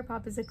from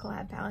ColourPop is a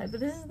collab palette, but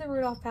this is the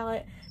Rudolph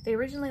palette. They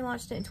originally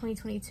launched it in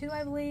 2022,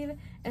 I believe,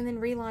 and then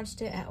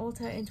relaunched it at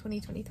Ulta in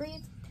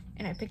 2023,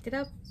 and I picked it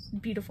up.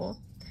 Beautiful.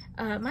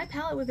 My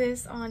palette with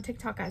this on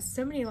TikTok got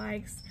so many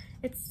likes.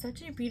 It's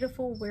such a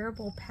beautiful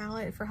wearable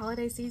palette for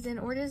holiday season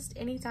or just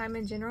any time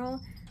in general.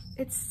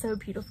 It's so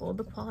beautiful.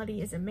 The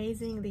quality is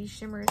amazing. These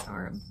shimmers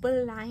are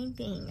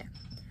blinding.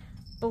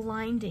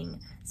 Blinding.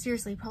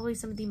 Seriously, probably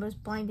some of the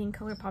most blinding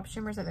ColourPop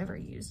shimmers I've ever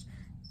used.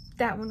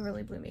 That one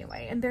really blew me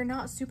away. And they're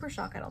not Super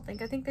Shock, I don't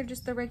think. I think they're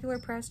just the regular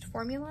pressed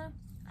formula.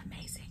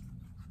 Amazing.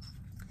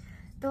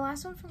 The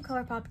last one from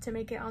ColourPop to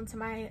make it onto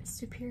my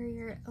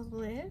superior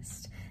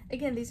list.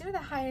 Again, these are the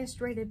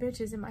highest rated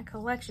bitches in my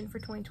collection for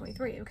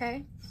 2023,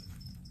 okay?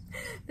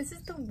 This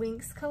is the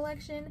Winx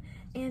collection,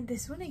 and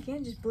this one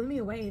again just blew me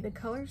away. The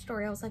color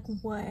story, I was like,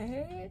 what?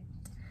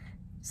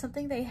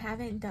 something they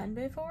haven't done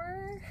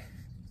before.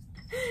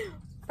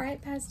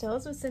 Bright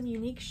pastels with some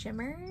unique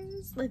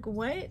shimmers. Like,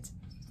 what?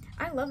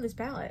 I love this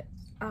palette.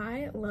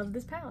 I love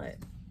this palette.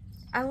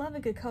 I love a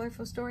good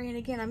colorful story, and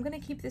again, I'm gonna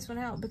keep this one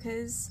out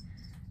because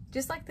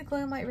just like the Glow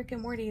and Light Rick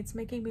and Morty, it's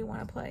making me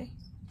want to play.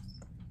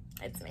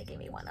 It's making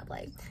me want to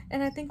play.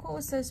 And I think what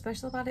was so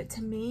special about it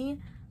to me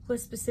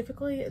was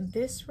specifically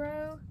this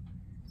row,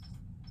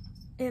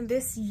 and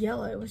this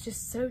yellow was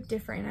just so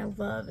different. I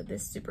love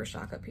this Super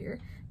Shock up here.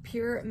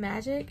 Pure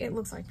Magic. It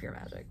looks like Pure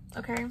Magic.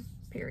 Okay?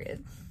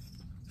 Period.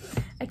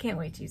 I can't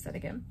wait to use that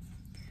again.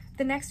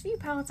 The next few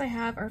palettes I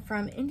have are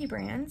from indie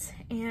brands,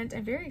 and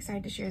I'm very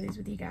excited to share these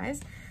with you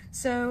guys.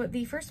 So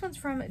the first one's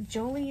from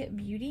Jolie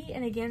Beauty,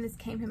 and again, this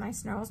came in my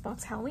Snarls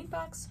Box Halloween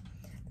box.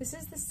 This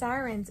is the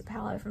Sirens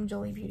palette from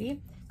Jolie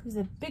Beauty. It was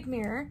a big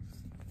mirror,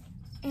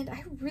 and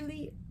I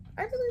really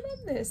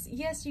love this.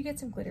 Yes, you get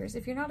some glitters.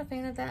 If you're not a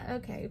fan of that,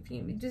 okay, if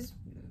you just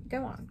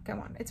go on,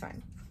 it's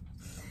fine.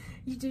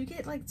 You do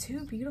get like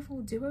two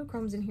beautiful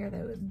duochromes in here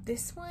though.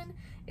 This one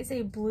is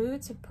a blue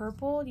to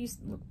purple. You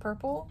look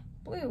purple,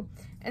 blue,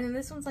 and then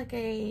this one's like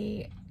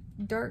a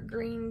dark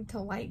green to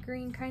light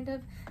green kind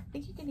of. I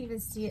think you can even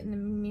see it in the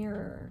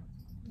mirror.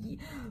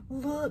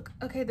 Look,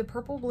 okay, the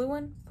purple blue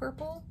one,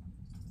 purple,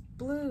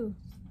 blue,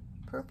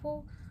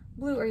 purple,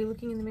 blue. Are you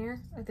looking in the mirror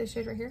at this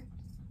shade right here?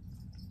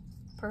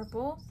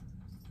 Purple,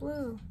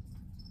 blue.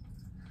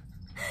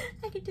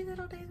 I could do that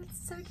all day.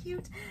 That's so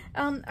cute.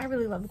 I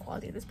really love the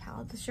quality of this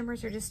palette. The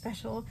shimmers are just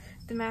special.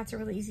 The mattes are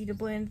really easy to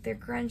blend. They're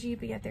grungy,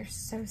 but yet they're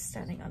so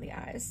stunning on the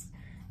eyes.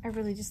 I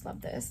really just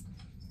love this.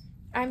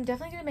 I'm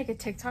definitely gonna make a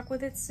TikTok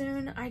with it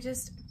soon.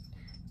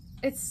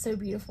 It's so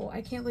beautiful.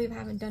 I can't believe I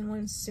haven't done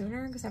one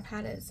sooner because I've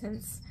had it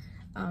since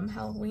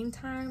Halloween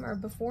time or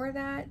before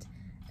that.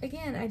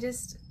 Again,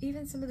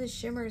 even some of the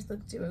shimmers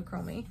look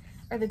duochromy,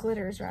 or the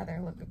glitters rather,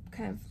 look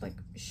kind of like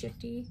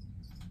shifty.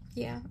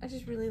 Yeah, I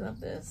just really love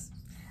this.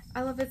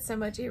 I love it so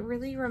much. It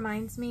really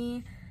reminds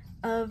me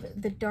of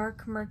the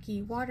dark,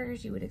 murky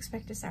waters you would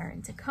expect a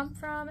siren to come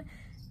from,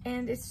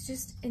 and it's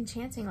just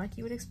enchanting like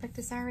you would expect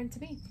a siren to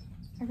be.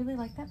 I really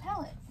like that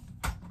palette.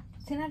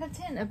 10 out of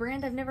 10, a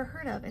brand I've never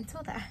heard of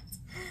until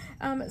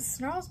that.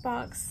 Snarls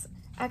Box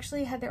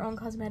actually had their own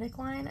cosmetic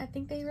line. I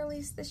think they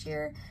released this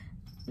year,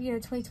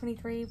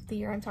 2023, the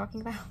year I'm talking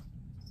about.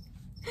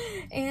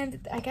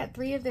 And I got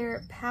 3 of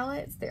their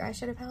palettes, their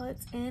eyeshadow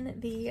palettes, in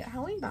the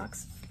Halloween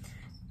box.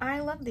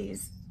 I love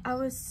these. I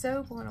was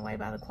so blown away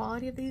by the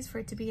quality of these for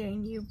it to be a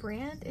new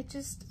brand. It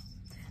just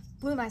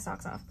blew my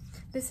socks off.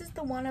 This is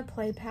the Wanna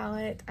Play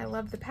palette. I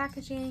love the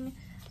packaging.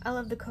 I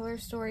love the color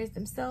stories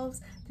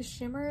themselves. The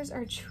shimmers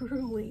are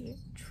truly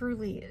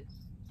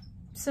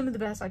some of the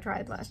best I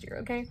tried last year,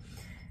 okay?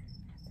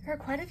 There are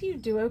quite a few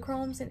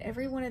duochromes in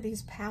every one of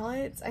these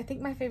palettes. I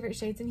think my favorite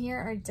shades in here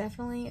are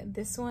definitely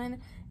this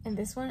one and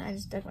this one. I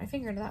just dug my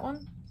finger into that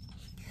one.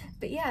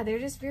 But yeah, they're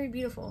just very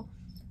beautiful.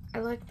 I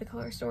like the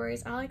color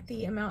stories. I like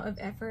the amount of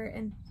effort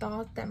and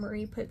thought that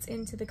Marie puts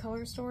into the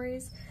color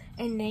stories,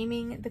 and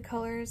naming the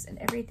colors and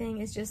everything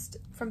is just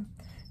from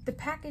the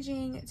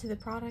packaging to the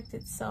product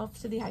itself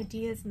to the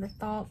ideas and the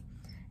thought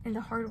and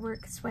the hard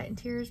work, sweat, and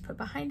tears put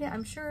behind it.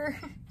 I'm sure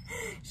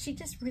she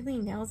just really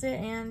nails it,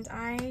 and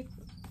I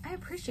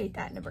appreciate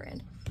that in a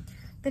brand.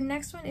 The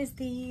next one is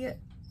the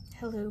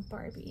Hello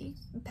Barbie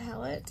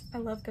palette. I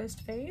love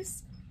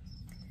Ghostface.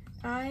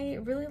 I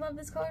really love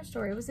this color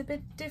story. It was a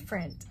bit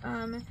different.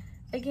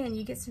 Again,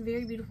 you get some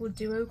very beautiful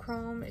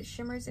duochrome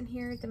shimmers in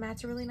here. The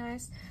mattes are really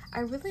nice. I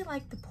really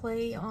like the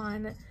play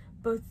on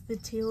both the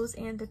teals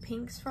and the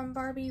pinks from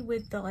Barbie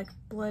with the like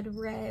blood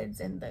reds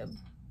and the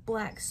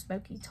black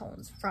smoky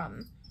tones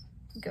from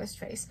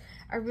Ghostface.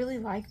 I really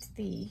liked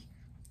the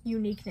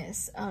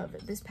uniqueness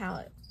of this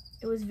palette.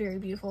 It was very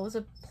beautiful. It was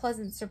a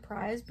pleasant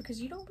surprise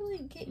because you don't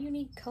really get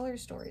unique color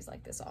stories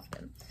like this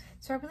often.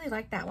 So I really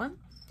like that one.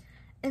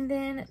 And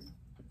then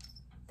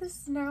the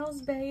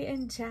Snarls Bay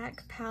and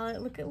Jack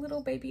palette. Look at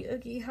little baby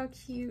Oogie, how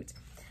cute.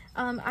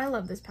 I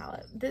love this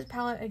palette. This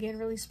palette, again,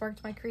 really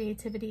sparked my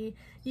creativity.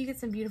 You get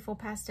some beautiful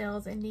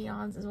pastels and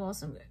neons, as well as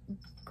some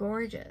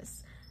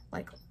gorgeous,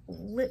 like,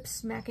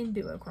 lip-smacking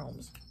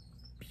duochromes.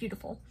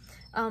 Beautiful.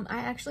 I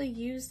actually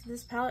used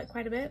this palette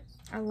quite a bit.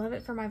 I love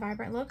it for my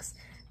vibrant looks.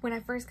 When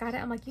I first got it,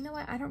 I'm like, you know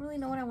what? I don't really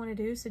know what I want to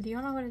do. So do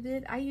y'all know what I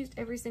did? I used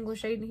every single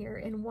shade in here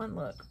in one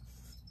look.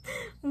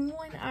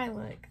 One eye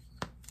look.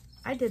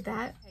 I did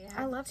that.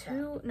 I love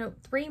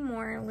 3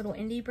 more little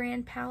indie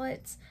brand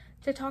palettes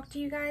to talk to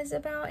you guys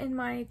about in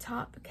my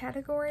top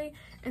category,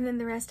 and then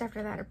the rest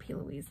after that are P.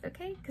 Louise,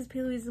 okay? Because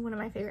P. Louise is one of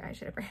my favorite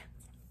eyeshadow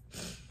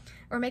brands,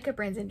 or makeup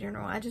brands in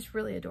general. I just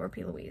really adore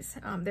P. Louise.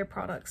 Their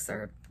products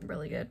are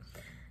really good.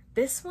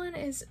 This one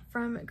is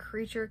from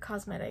Creature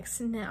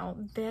Cosmetics. Now,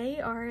 they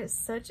are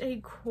such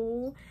a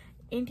cool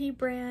indie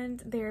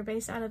brand. They're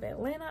based out of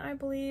Atlanta, I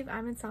believe.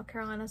 I'm in South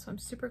Carolina, so I'm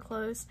super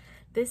close.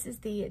 This is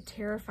the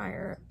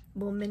Terrifier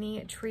little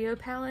mini trio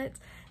palette.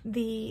 I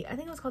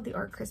think it was called the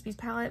Art Krispies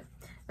palette.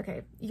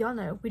 Okay, y'all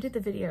know we did the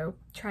video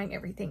trying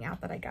everything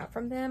out that I got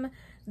from them.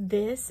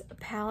 This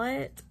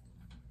palette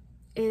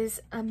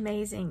is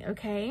amazing,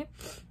 okay?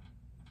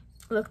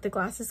 Look, the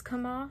glasses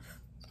come off.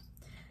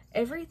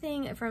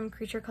 Everything from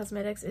Creature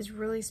Cosmetics is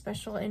really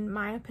special in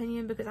my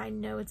opinion because I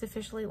know it's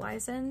officially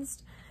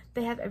licensed.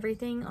 They have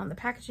everything on the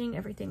packaging,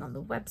 everything on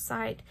the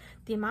website.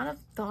 The amount of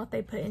thought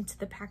they put into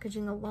the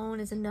packaging alone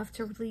is enough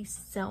to really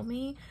sell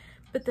me.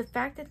 But the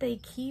fact that they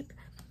keep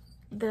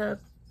the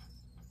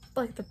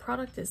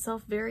product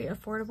itself very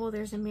affordable,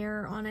 there's a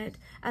mirror on it,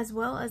 as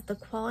well as the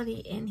quality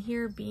in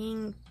here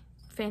being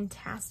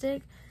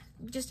fantastic,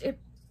 just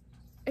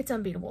it's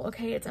unbeatable,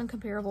 okay? It's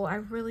uncomparable. I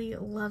really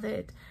love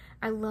it.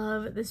 I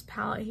love this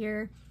palette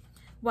here.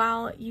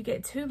 While you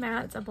get two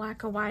mattes, a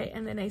black, a white,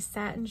 and then a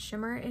satin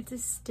shimmer, it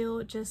is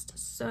still just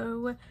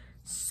so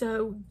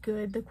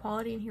good. The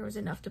quality in here was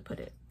enough to put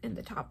it in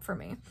the top for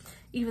me,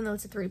 even though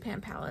it's a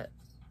 3-pan palette.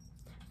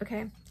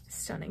 Okay,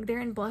 stunning. They're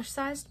in blush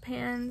sized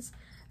pans,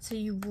 so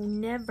you will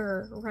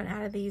never run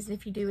out of these. And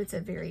if you do, it's a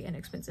very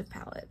inexpensive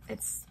palette.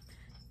 It's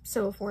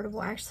so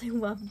affordable. I actually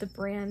love the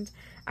brand.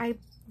 I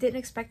didn't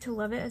expect to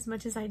love it as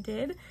much as I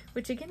did,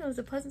 which again, it was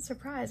a pleasant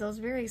surprise. I was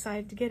very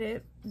excited to get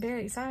it.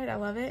 Very excited. I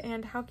love it.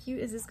 And how cute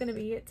is this going to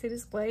be to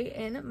display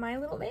in my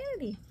little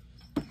vanity?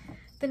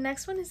 The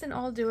next one is an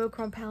all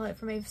duochrome palette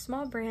from a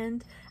small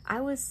brand I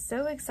was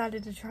so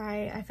excited to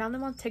try. I found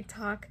them on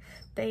TikTok.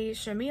 They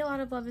show me a lot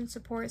of love and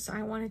support, so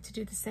I wanted to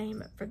do the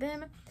same for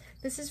them.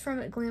 This is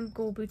from Glam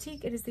Gold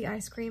Boutique. It is the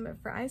Ice Cream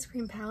for Ice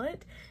Cream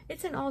palette.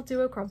 It's an all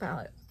duochrome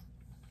palette,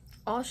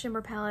 all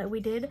shimmer palette. We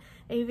did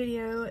a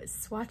video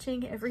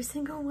swatching every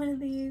single one of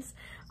these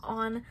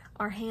on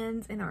our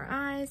hands and our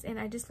eyes, and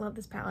I just love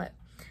this palette.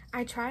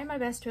 I try my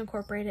best to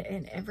incorporate it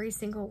in every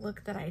single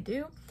look that I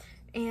do,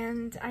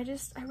 and I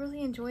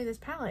really enjoy this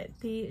palette.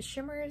 The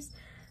shimmers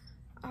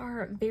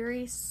are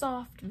very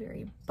soft,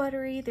 very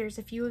buttery. There's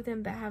a few of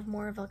them that have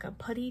more of like a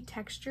putty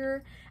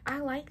texture. I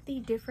like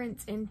the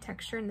difference in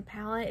texture in the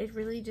palette. It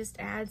really just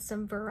adds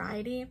some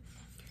variety.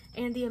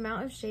 And the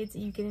amount of shades that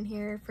you get in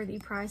here for the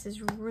price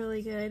is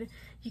really good.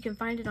 You can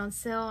find it on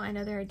sale. I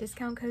know there are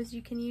discount codes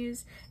you can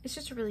use. It's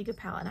just a really good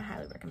palette and I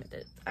highly recommend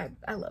it.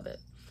 I love it.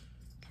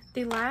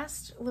 The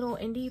last little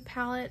indie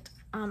palette,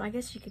 I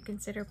guess you could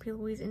consider P.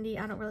 Louise indie.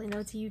 I don't really know.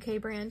 It's a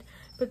UK brand.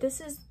 But this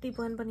is the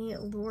Blend Bunny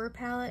Lure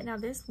palette. Now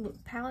this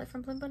palette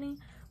from Blend Bunny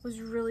was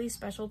really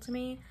special to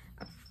me.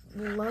 I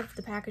loved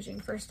the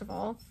packaging, first of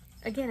all.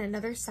 Again,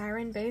 another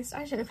siren based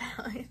eyeshadow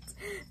palette.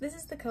 This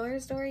is the Color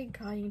Story.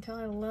 God, you can tell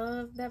I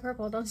love that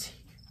purple, don't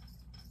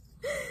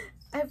you?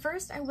 At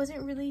first, I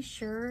wasn't really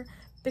sure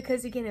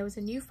because, again, it was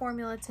a new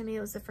formula to me.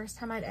 It was the first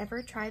time I'd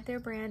ever tried their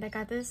brand. I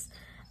got this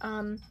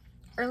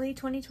early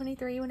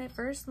 2023 when it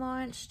first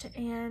launched,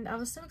 and I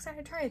was so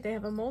excited to try it. They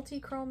have a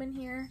multi-chrome in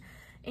here,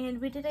 and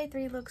we did a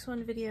 3 looks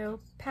 1 video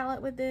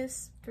palette with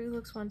this, 3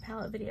 looks 1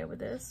 palette video with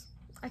this.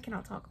 I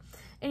cannot talk.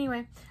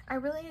 Anyway, I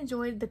really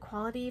enjoyed the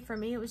quality. For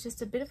me, it was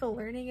just a bit of a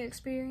learning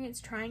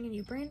experience trying a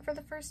new brand for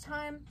the first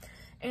time,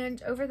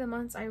 and over the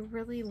months I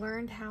really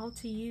learned how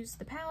to use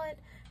the palette,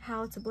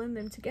 how to blend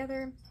them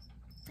together,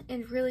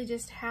 and really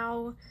just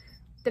how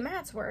the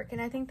mattes work.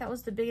 And I think that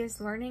was the biggest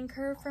learning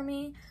curve for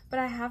me, but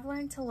I have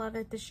learned to love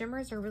it. The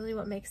shimmers are really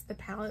what makes the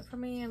palette for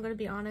me. I'm going to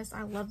be honest,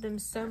 I love them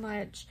so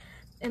much,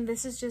 and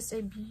this is just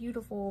a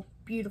beautiful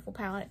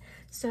palette.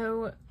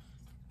 So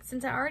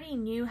since I already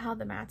knew how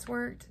the mattes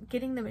worked,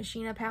 getting the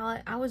Machina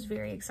palette, I was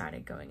very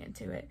excited going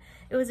into it.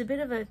 It was a bit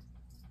of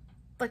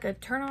a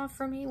turn off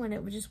for me when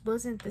it just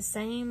wasn't the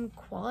same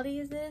quality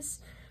as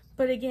this.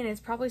 But again, it's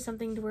probably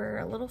something to where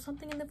a little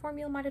something in the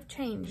formula might have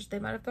changed. They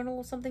might have thrown a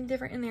little something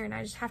different in there, and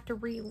I just have to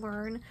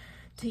relearn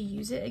to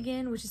use it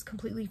again, which is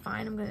completely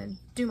fine. I'm going to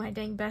do my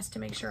dang best to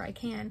make sure I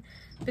can,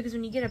 because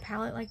when you get a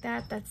palette like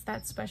that,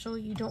 that's special.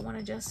 You don't want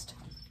to just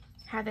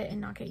have it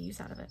and not get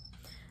use out of it.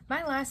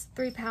 My last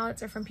 3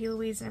 palettes are from P.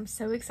 Louise, and I'm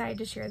so excited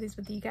to share these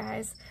with you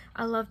guys.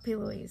 I love P.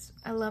 Louise.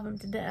 I love them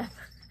to death.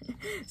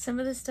 Some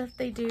of the stuff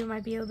they do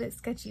might be a bit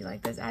sketchy,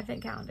 like those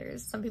advent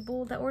calendars. Some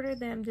people that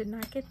ordered them did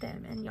not get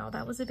them, and y'all,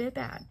 that was a bit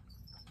bad.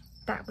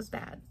 That was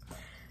bad.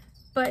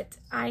 But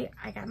I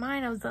got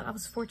mine. I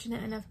was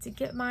fortunate enough to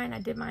get mine.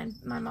 I did mine.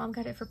 My mom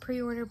got it for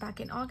pre-order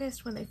back in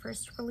August when they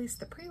first released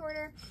the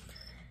pre-order,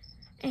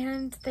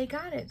 and they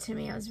got it to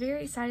me. I was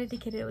very excited to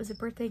get it. It was a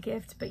birthday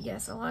gift. But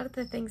yes, a lot of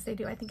the things they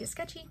do I think is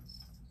sketchy.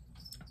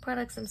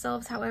 Products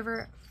themselves,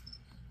 however,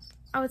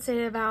 I would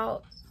say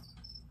about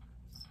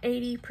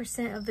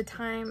 80% of the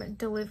time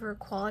deliver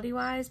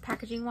quality-wise,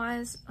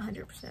 packaging-wise,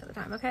 100% of the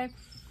time, okay?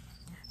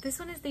 This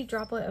one is the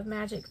Droplet of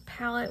Magic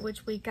palette,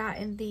 which we got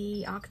in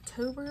the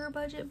October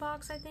budget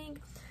box, I think.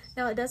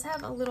 Now, it does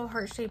have a little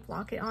heart-shaped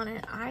locket on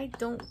it. I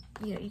don't,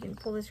 you can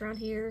pull this around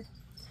here,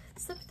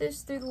 slip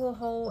this through the little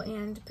hole,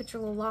 and put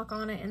your little lock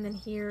on it, and then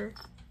here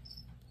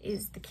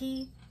is the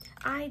key.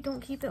 I don't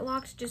keep it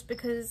locked just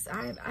because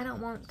I don't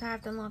want to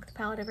have to unlock the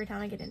palette every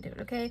time I get into it,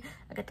 okay?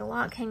 I got the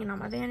lock hanging on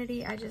my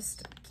vanity. I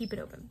just keep it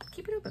open.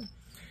 Keep it open.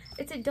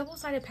 It's a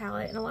double-sided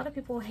palette, and a lot of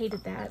people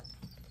hated that.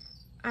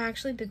 I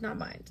actually did not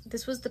mind.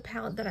 This was the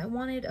palette that I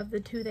wanted of the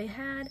 2 they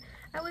had.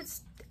 I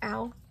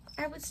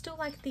would still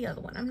like the other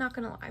one. I'm not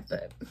gonna lie,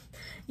 but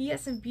you get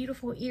some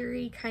beautiful,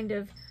 eerie, kind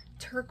of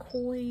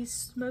turquoise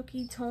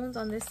smoky tones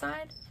on this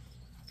side.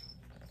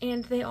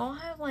 And they all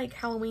have like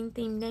Halloween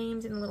themed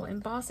names and little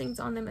embossings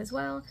on them as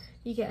well.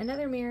 You get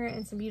another mirror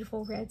and some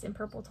beautiful reds and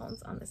purple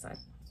tones on this side.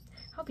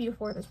 How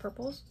beautiful are those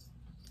purples?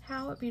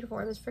 How beautiful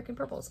are those freaking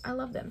purples? I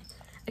love them.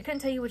 I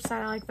couldn't tell you which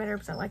side I like better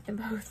because I like them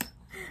both.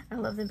 I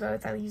love them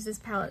both. I use this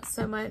palette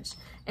so much.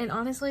 And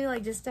honestly,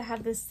 like, just to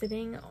have this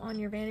sitting on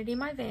your vanity,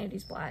 my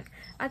vanity's black.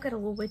 I've got a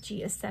little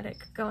witchy aesthetic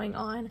going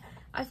on.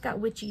 I've got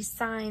witchy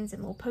signs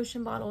and little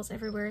potion bottles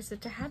everywhere. So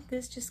to have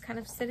this just kind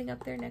of sitting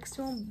up there next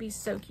to them would be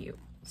so cute.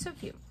 So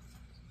cute.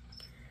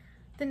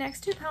 The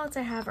next two palettes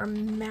I have are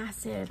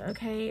massive,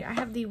 okay? I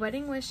have the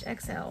Wedding Wish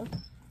XL,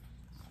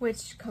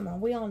 which, come on,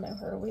 we all know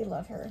her. We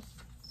love her.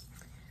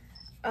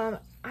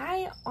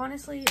 I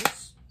honestly,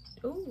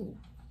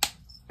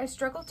 I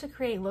struggled to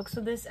create looks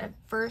with this at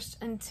first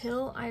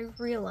until I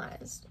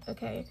realized,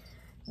 okay,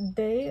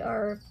 they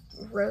are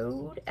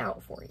rowed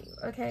out for you,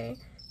 okay?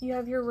 You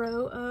have your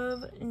row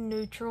of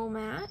neutral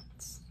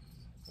mattes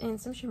and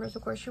some shimmers,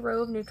 of course, your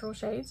row of neutral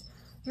shades,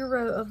 your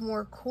row of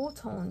more cool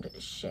toned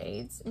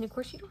shades, and of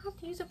course you don't have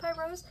to use it by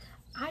rows.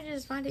 I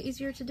just find it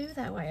easier to do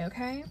that way,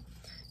 okay?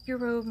 Your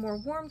row of more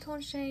warm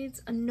tone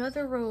shades,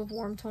 another row of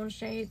warm tone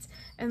shades,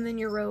 and then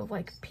your row of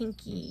like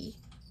pinky,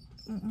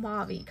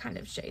 mauve-y kind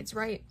of shades,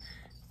 right?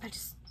 I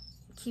just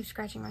keep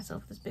scratching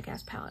myself with this big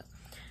ass palette.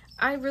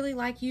 I really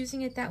like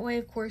using it that way.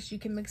 Of course, you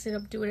can mix it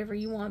up, do whatever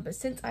you want, but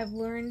since I've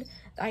learned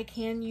that I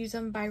can use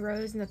them by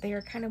rows and that they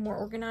are kind of more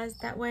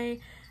organized that way,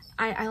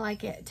 I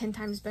like it 10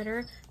 times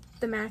better.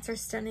 The mattes are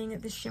stunning.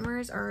 The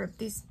shimmers are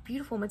these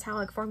beautiful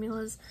metallic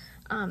formulas.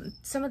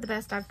 Some of the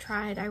best I've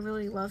tried. I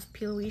really love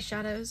P. Louise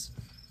shadows.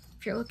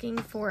 If you're looking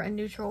for a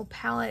neutral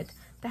palette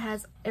that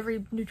has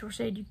every neutral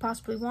shade you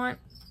possibly want,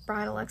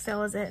 Bridal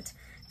XL is it.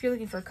 If you're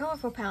looking for a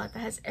colorful palette that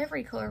has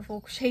every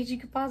colorful shade you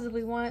could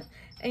possibly want,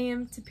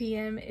 AM to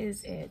PM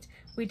is it.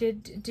 We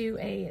did do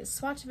a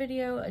swatch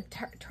video, a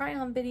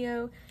try-on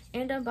video,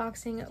 and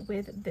unboxing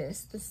with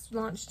this. This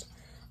launched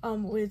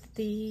with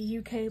the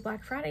UK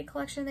Black Friday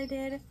collection they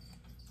did.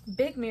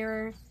 Big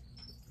mirror.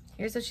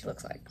 Here's what she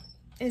looks like.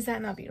 Is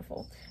that not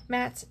beautiful?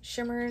 Mattes,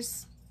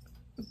 shimmers,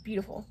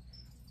 beautiful.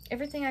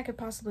 Everything I could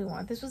possibly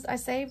want. This was, I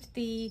saved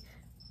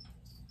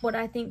what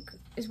I think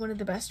is one of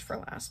the best for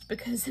last,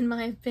 because in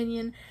my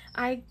opinion,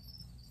 I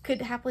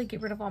could happily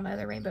get rid of all my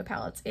other rainbow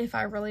palettes if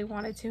I really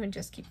wanted to and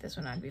just keep this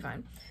one. I'd be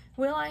fine.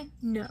 Will I?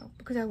 No,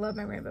 because I love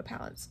my rainbow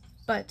palettes,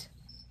 but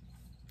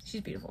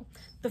she's beautiful.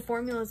 The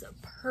formula is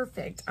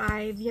perfect.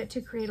 I've yet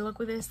to create a look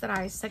with this that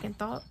I second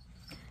thought.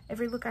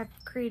 Every look I've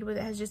created with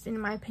it has just, in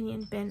my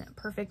opinion, been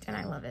perfect, and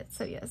I love it.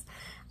 So yes,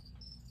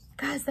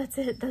 guys, that's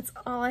it. That's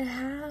all I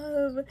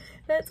have.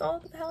 That's all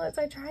the palettes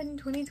I tried in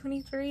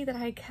 2023 that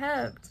I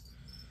kept.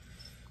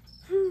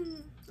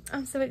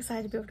 I'm so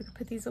excited to be able to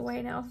put these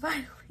away now,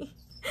 finally.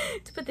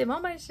 To put them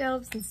on my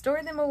shelves and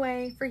store them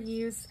away for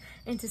use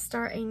and to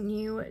start a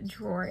new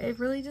drawer. It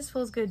really just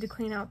feels good to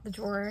clean out the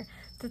drawer,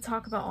 to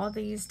talk about all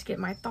these, to get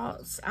my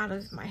thoughts out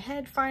of my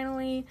head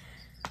finally.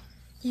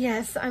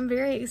 Yes, I'm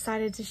very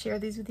excited to share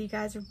these with you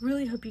guys. I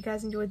really hope you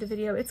guys enjoyed the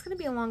video. It's going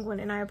to be a long one,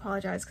 and I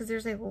apologize because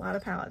there's a lot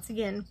of palettes.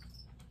 Again,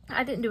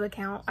 I didn't do a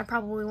count. I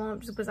probably won't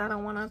just because I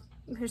don't want to.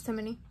 There's so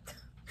many.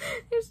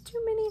 There's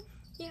too many.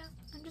 Yeah,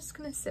 I'm just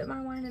going to sip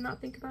my wine and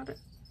not think about it.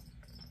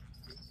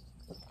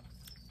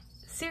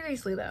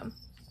 Seriously, though,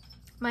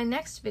 my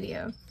next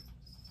video,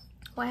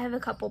 well, I have a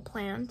couple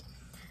planned.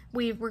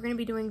 We're going to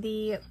be doing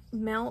the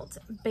Melt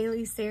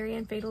Bailey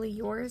Sarian Fatally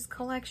Yours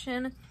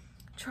collection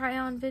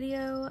try-on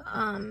video.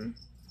 I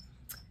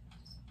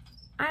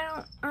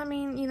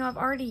mean, you know, I've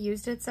already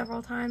used it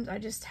several times. I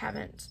just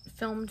haven't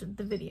filmed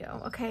the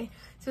video, okay?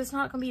 So it's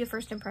not going to be a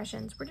first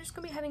impressions. We're just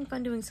going to be having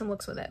fun doing some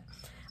looks with it.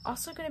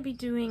 Also going to be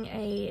doing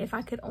a, if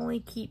I could only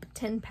keep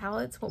 10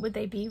 palettes, what would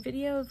they be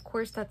video? Of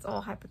course, that's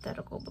all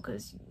hypothetical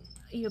because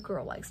your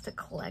girl likes to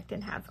collect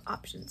and have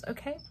options,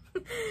 okay?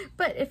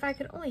 But if I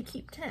could only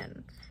keep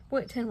 10,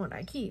 what 10 would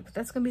I keep?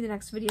 That's going to be the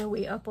next video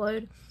we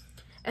upload.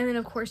 And then,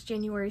 of course,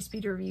 January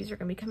speed reviews are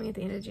going to be coming at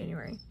the end of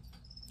January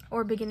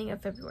or beginning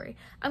of February.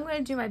 I'm going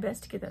to do my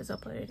best to get those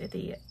uploaded at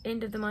the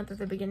end of the month or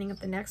the beginning of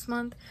the next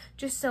month,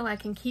 just so I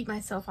can keep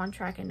myself on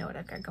track and know what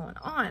I've got going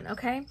on,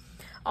 okay?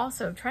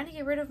 Also, trying to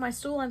get rid of my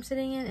stool I'm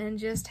sitting in and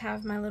just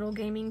have my little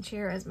gaming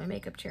chair as my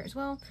makeup chair as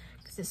well,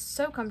 because it's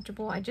so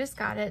comfortable. I just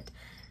got it.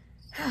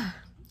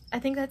 I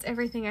think that's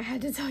everything I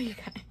had to tell you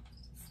guys.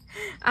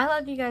 I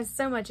love you guys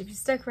so much. If you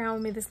stuck around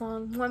with me this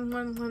long,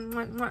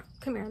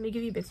 come here, let me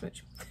give you a big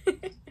smooch.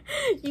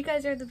 You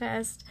guys are the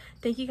best.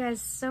 Thank you guys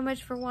so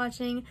much for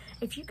watching.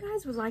 If you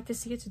guys would like to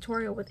see a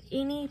tutorial with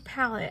any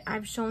palette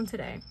I've shown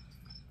today,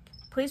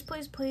 please,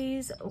 please,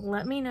 please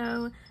let me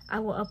know. I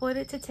will upload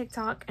it to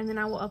TikTok and then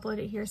I will upload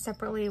it here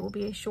separately. It will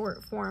be a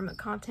short form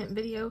content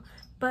video,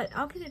 but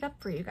I'll get it up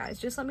for you guys.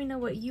 Just let me know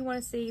what you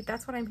want to see.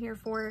 That's what I'm here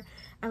for.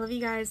 I love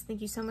you guys.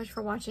 Thank you so much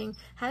for watching.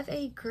 Have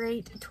a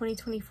great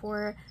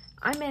 2024.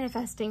 I'm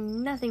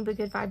manifesting nothing but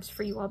good vibes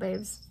for you all,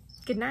 babes.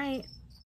 Good night.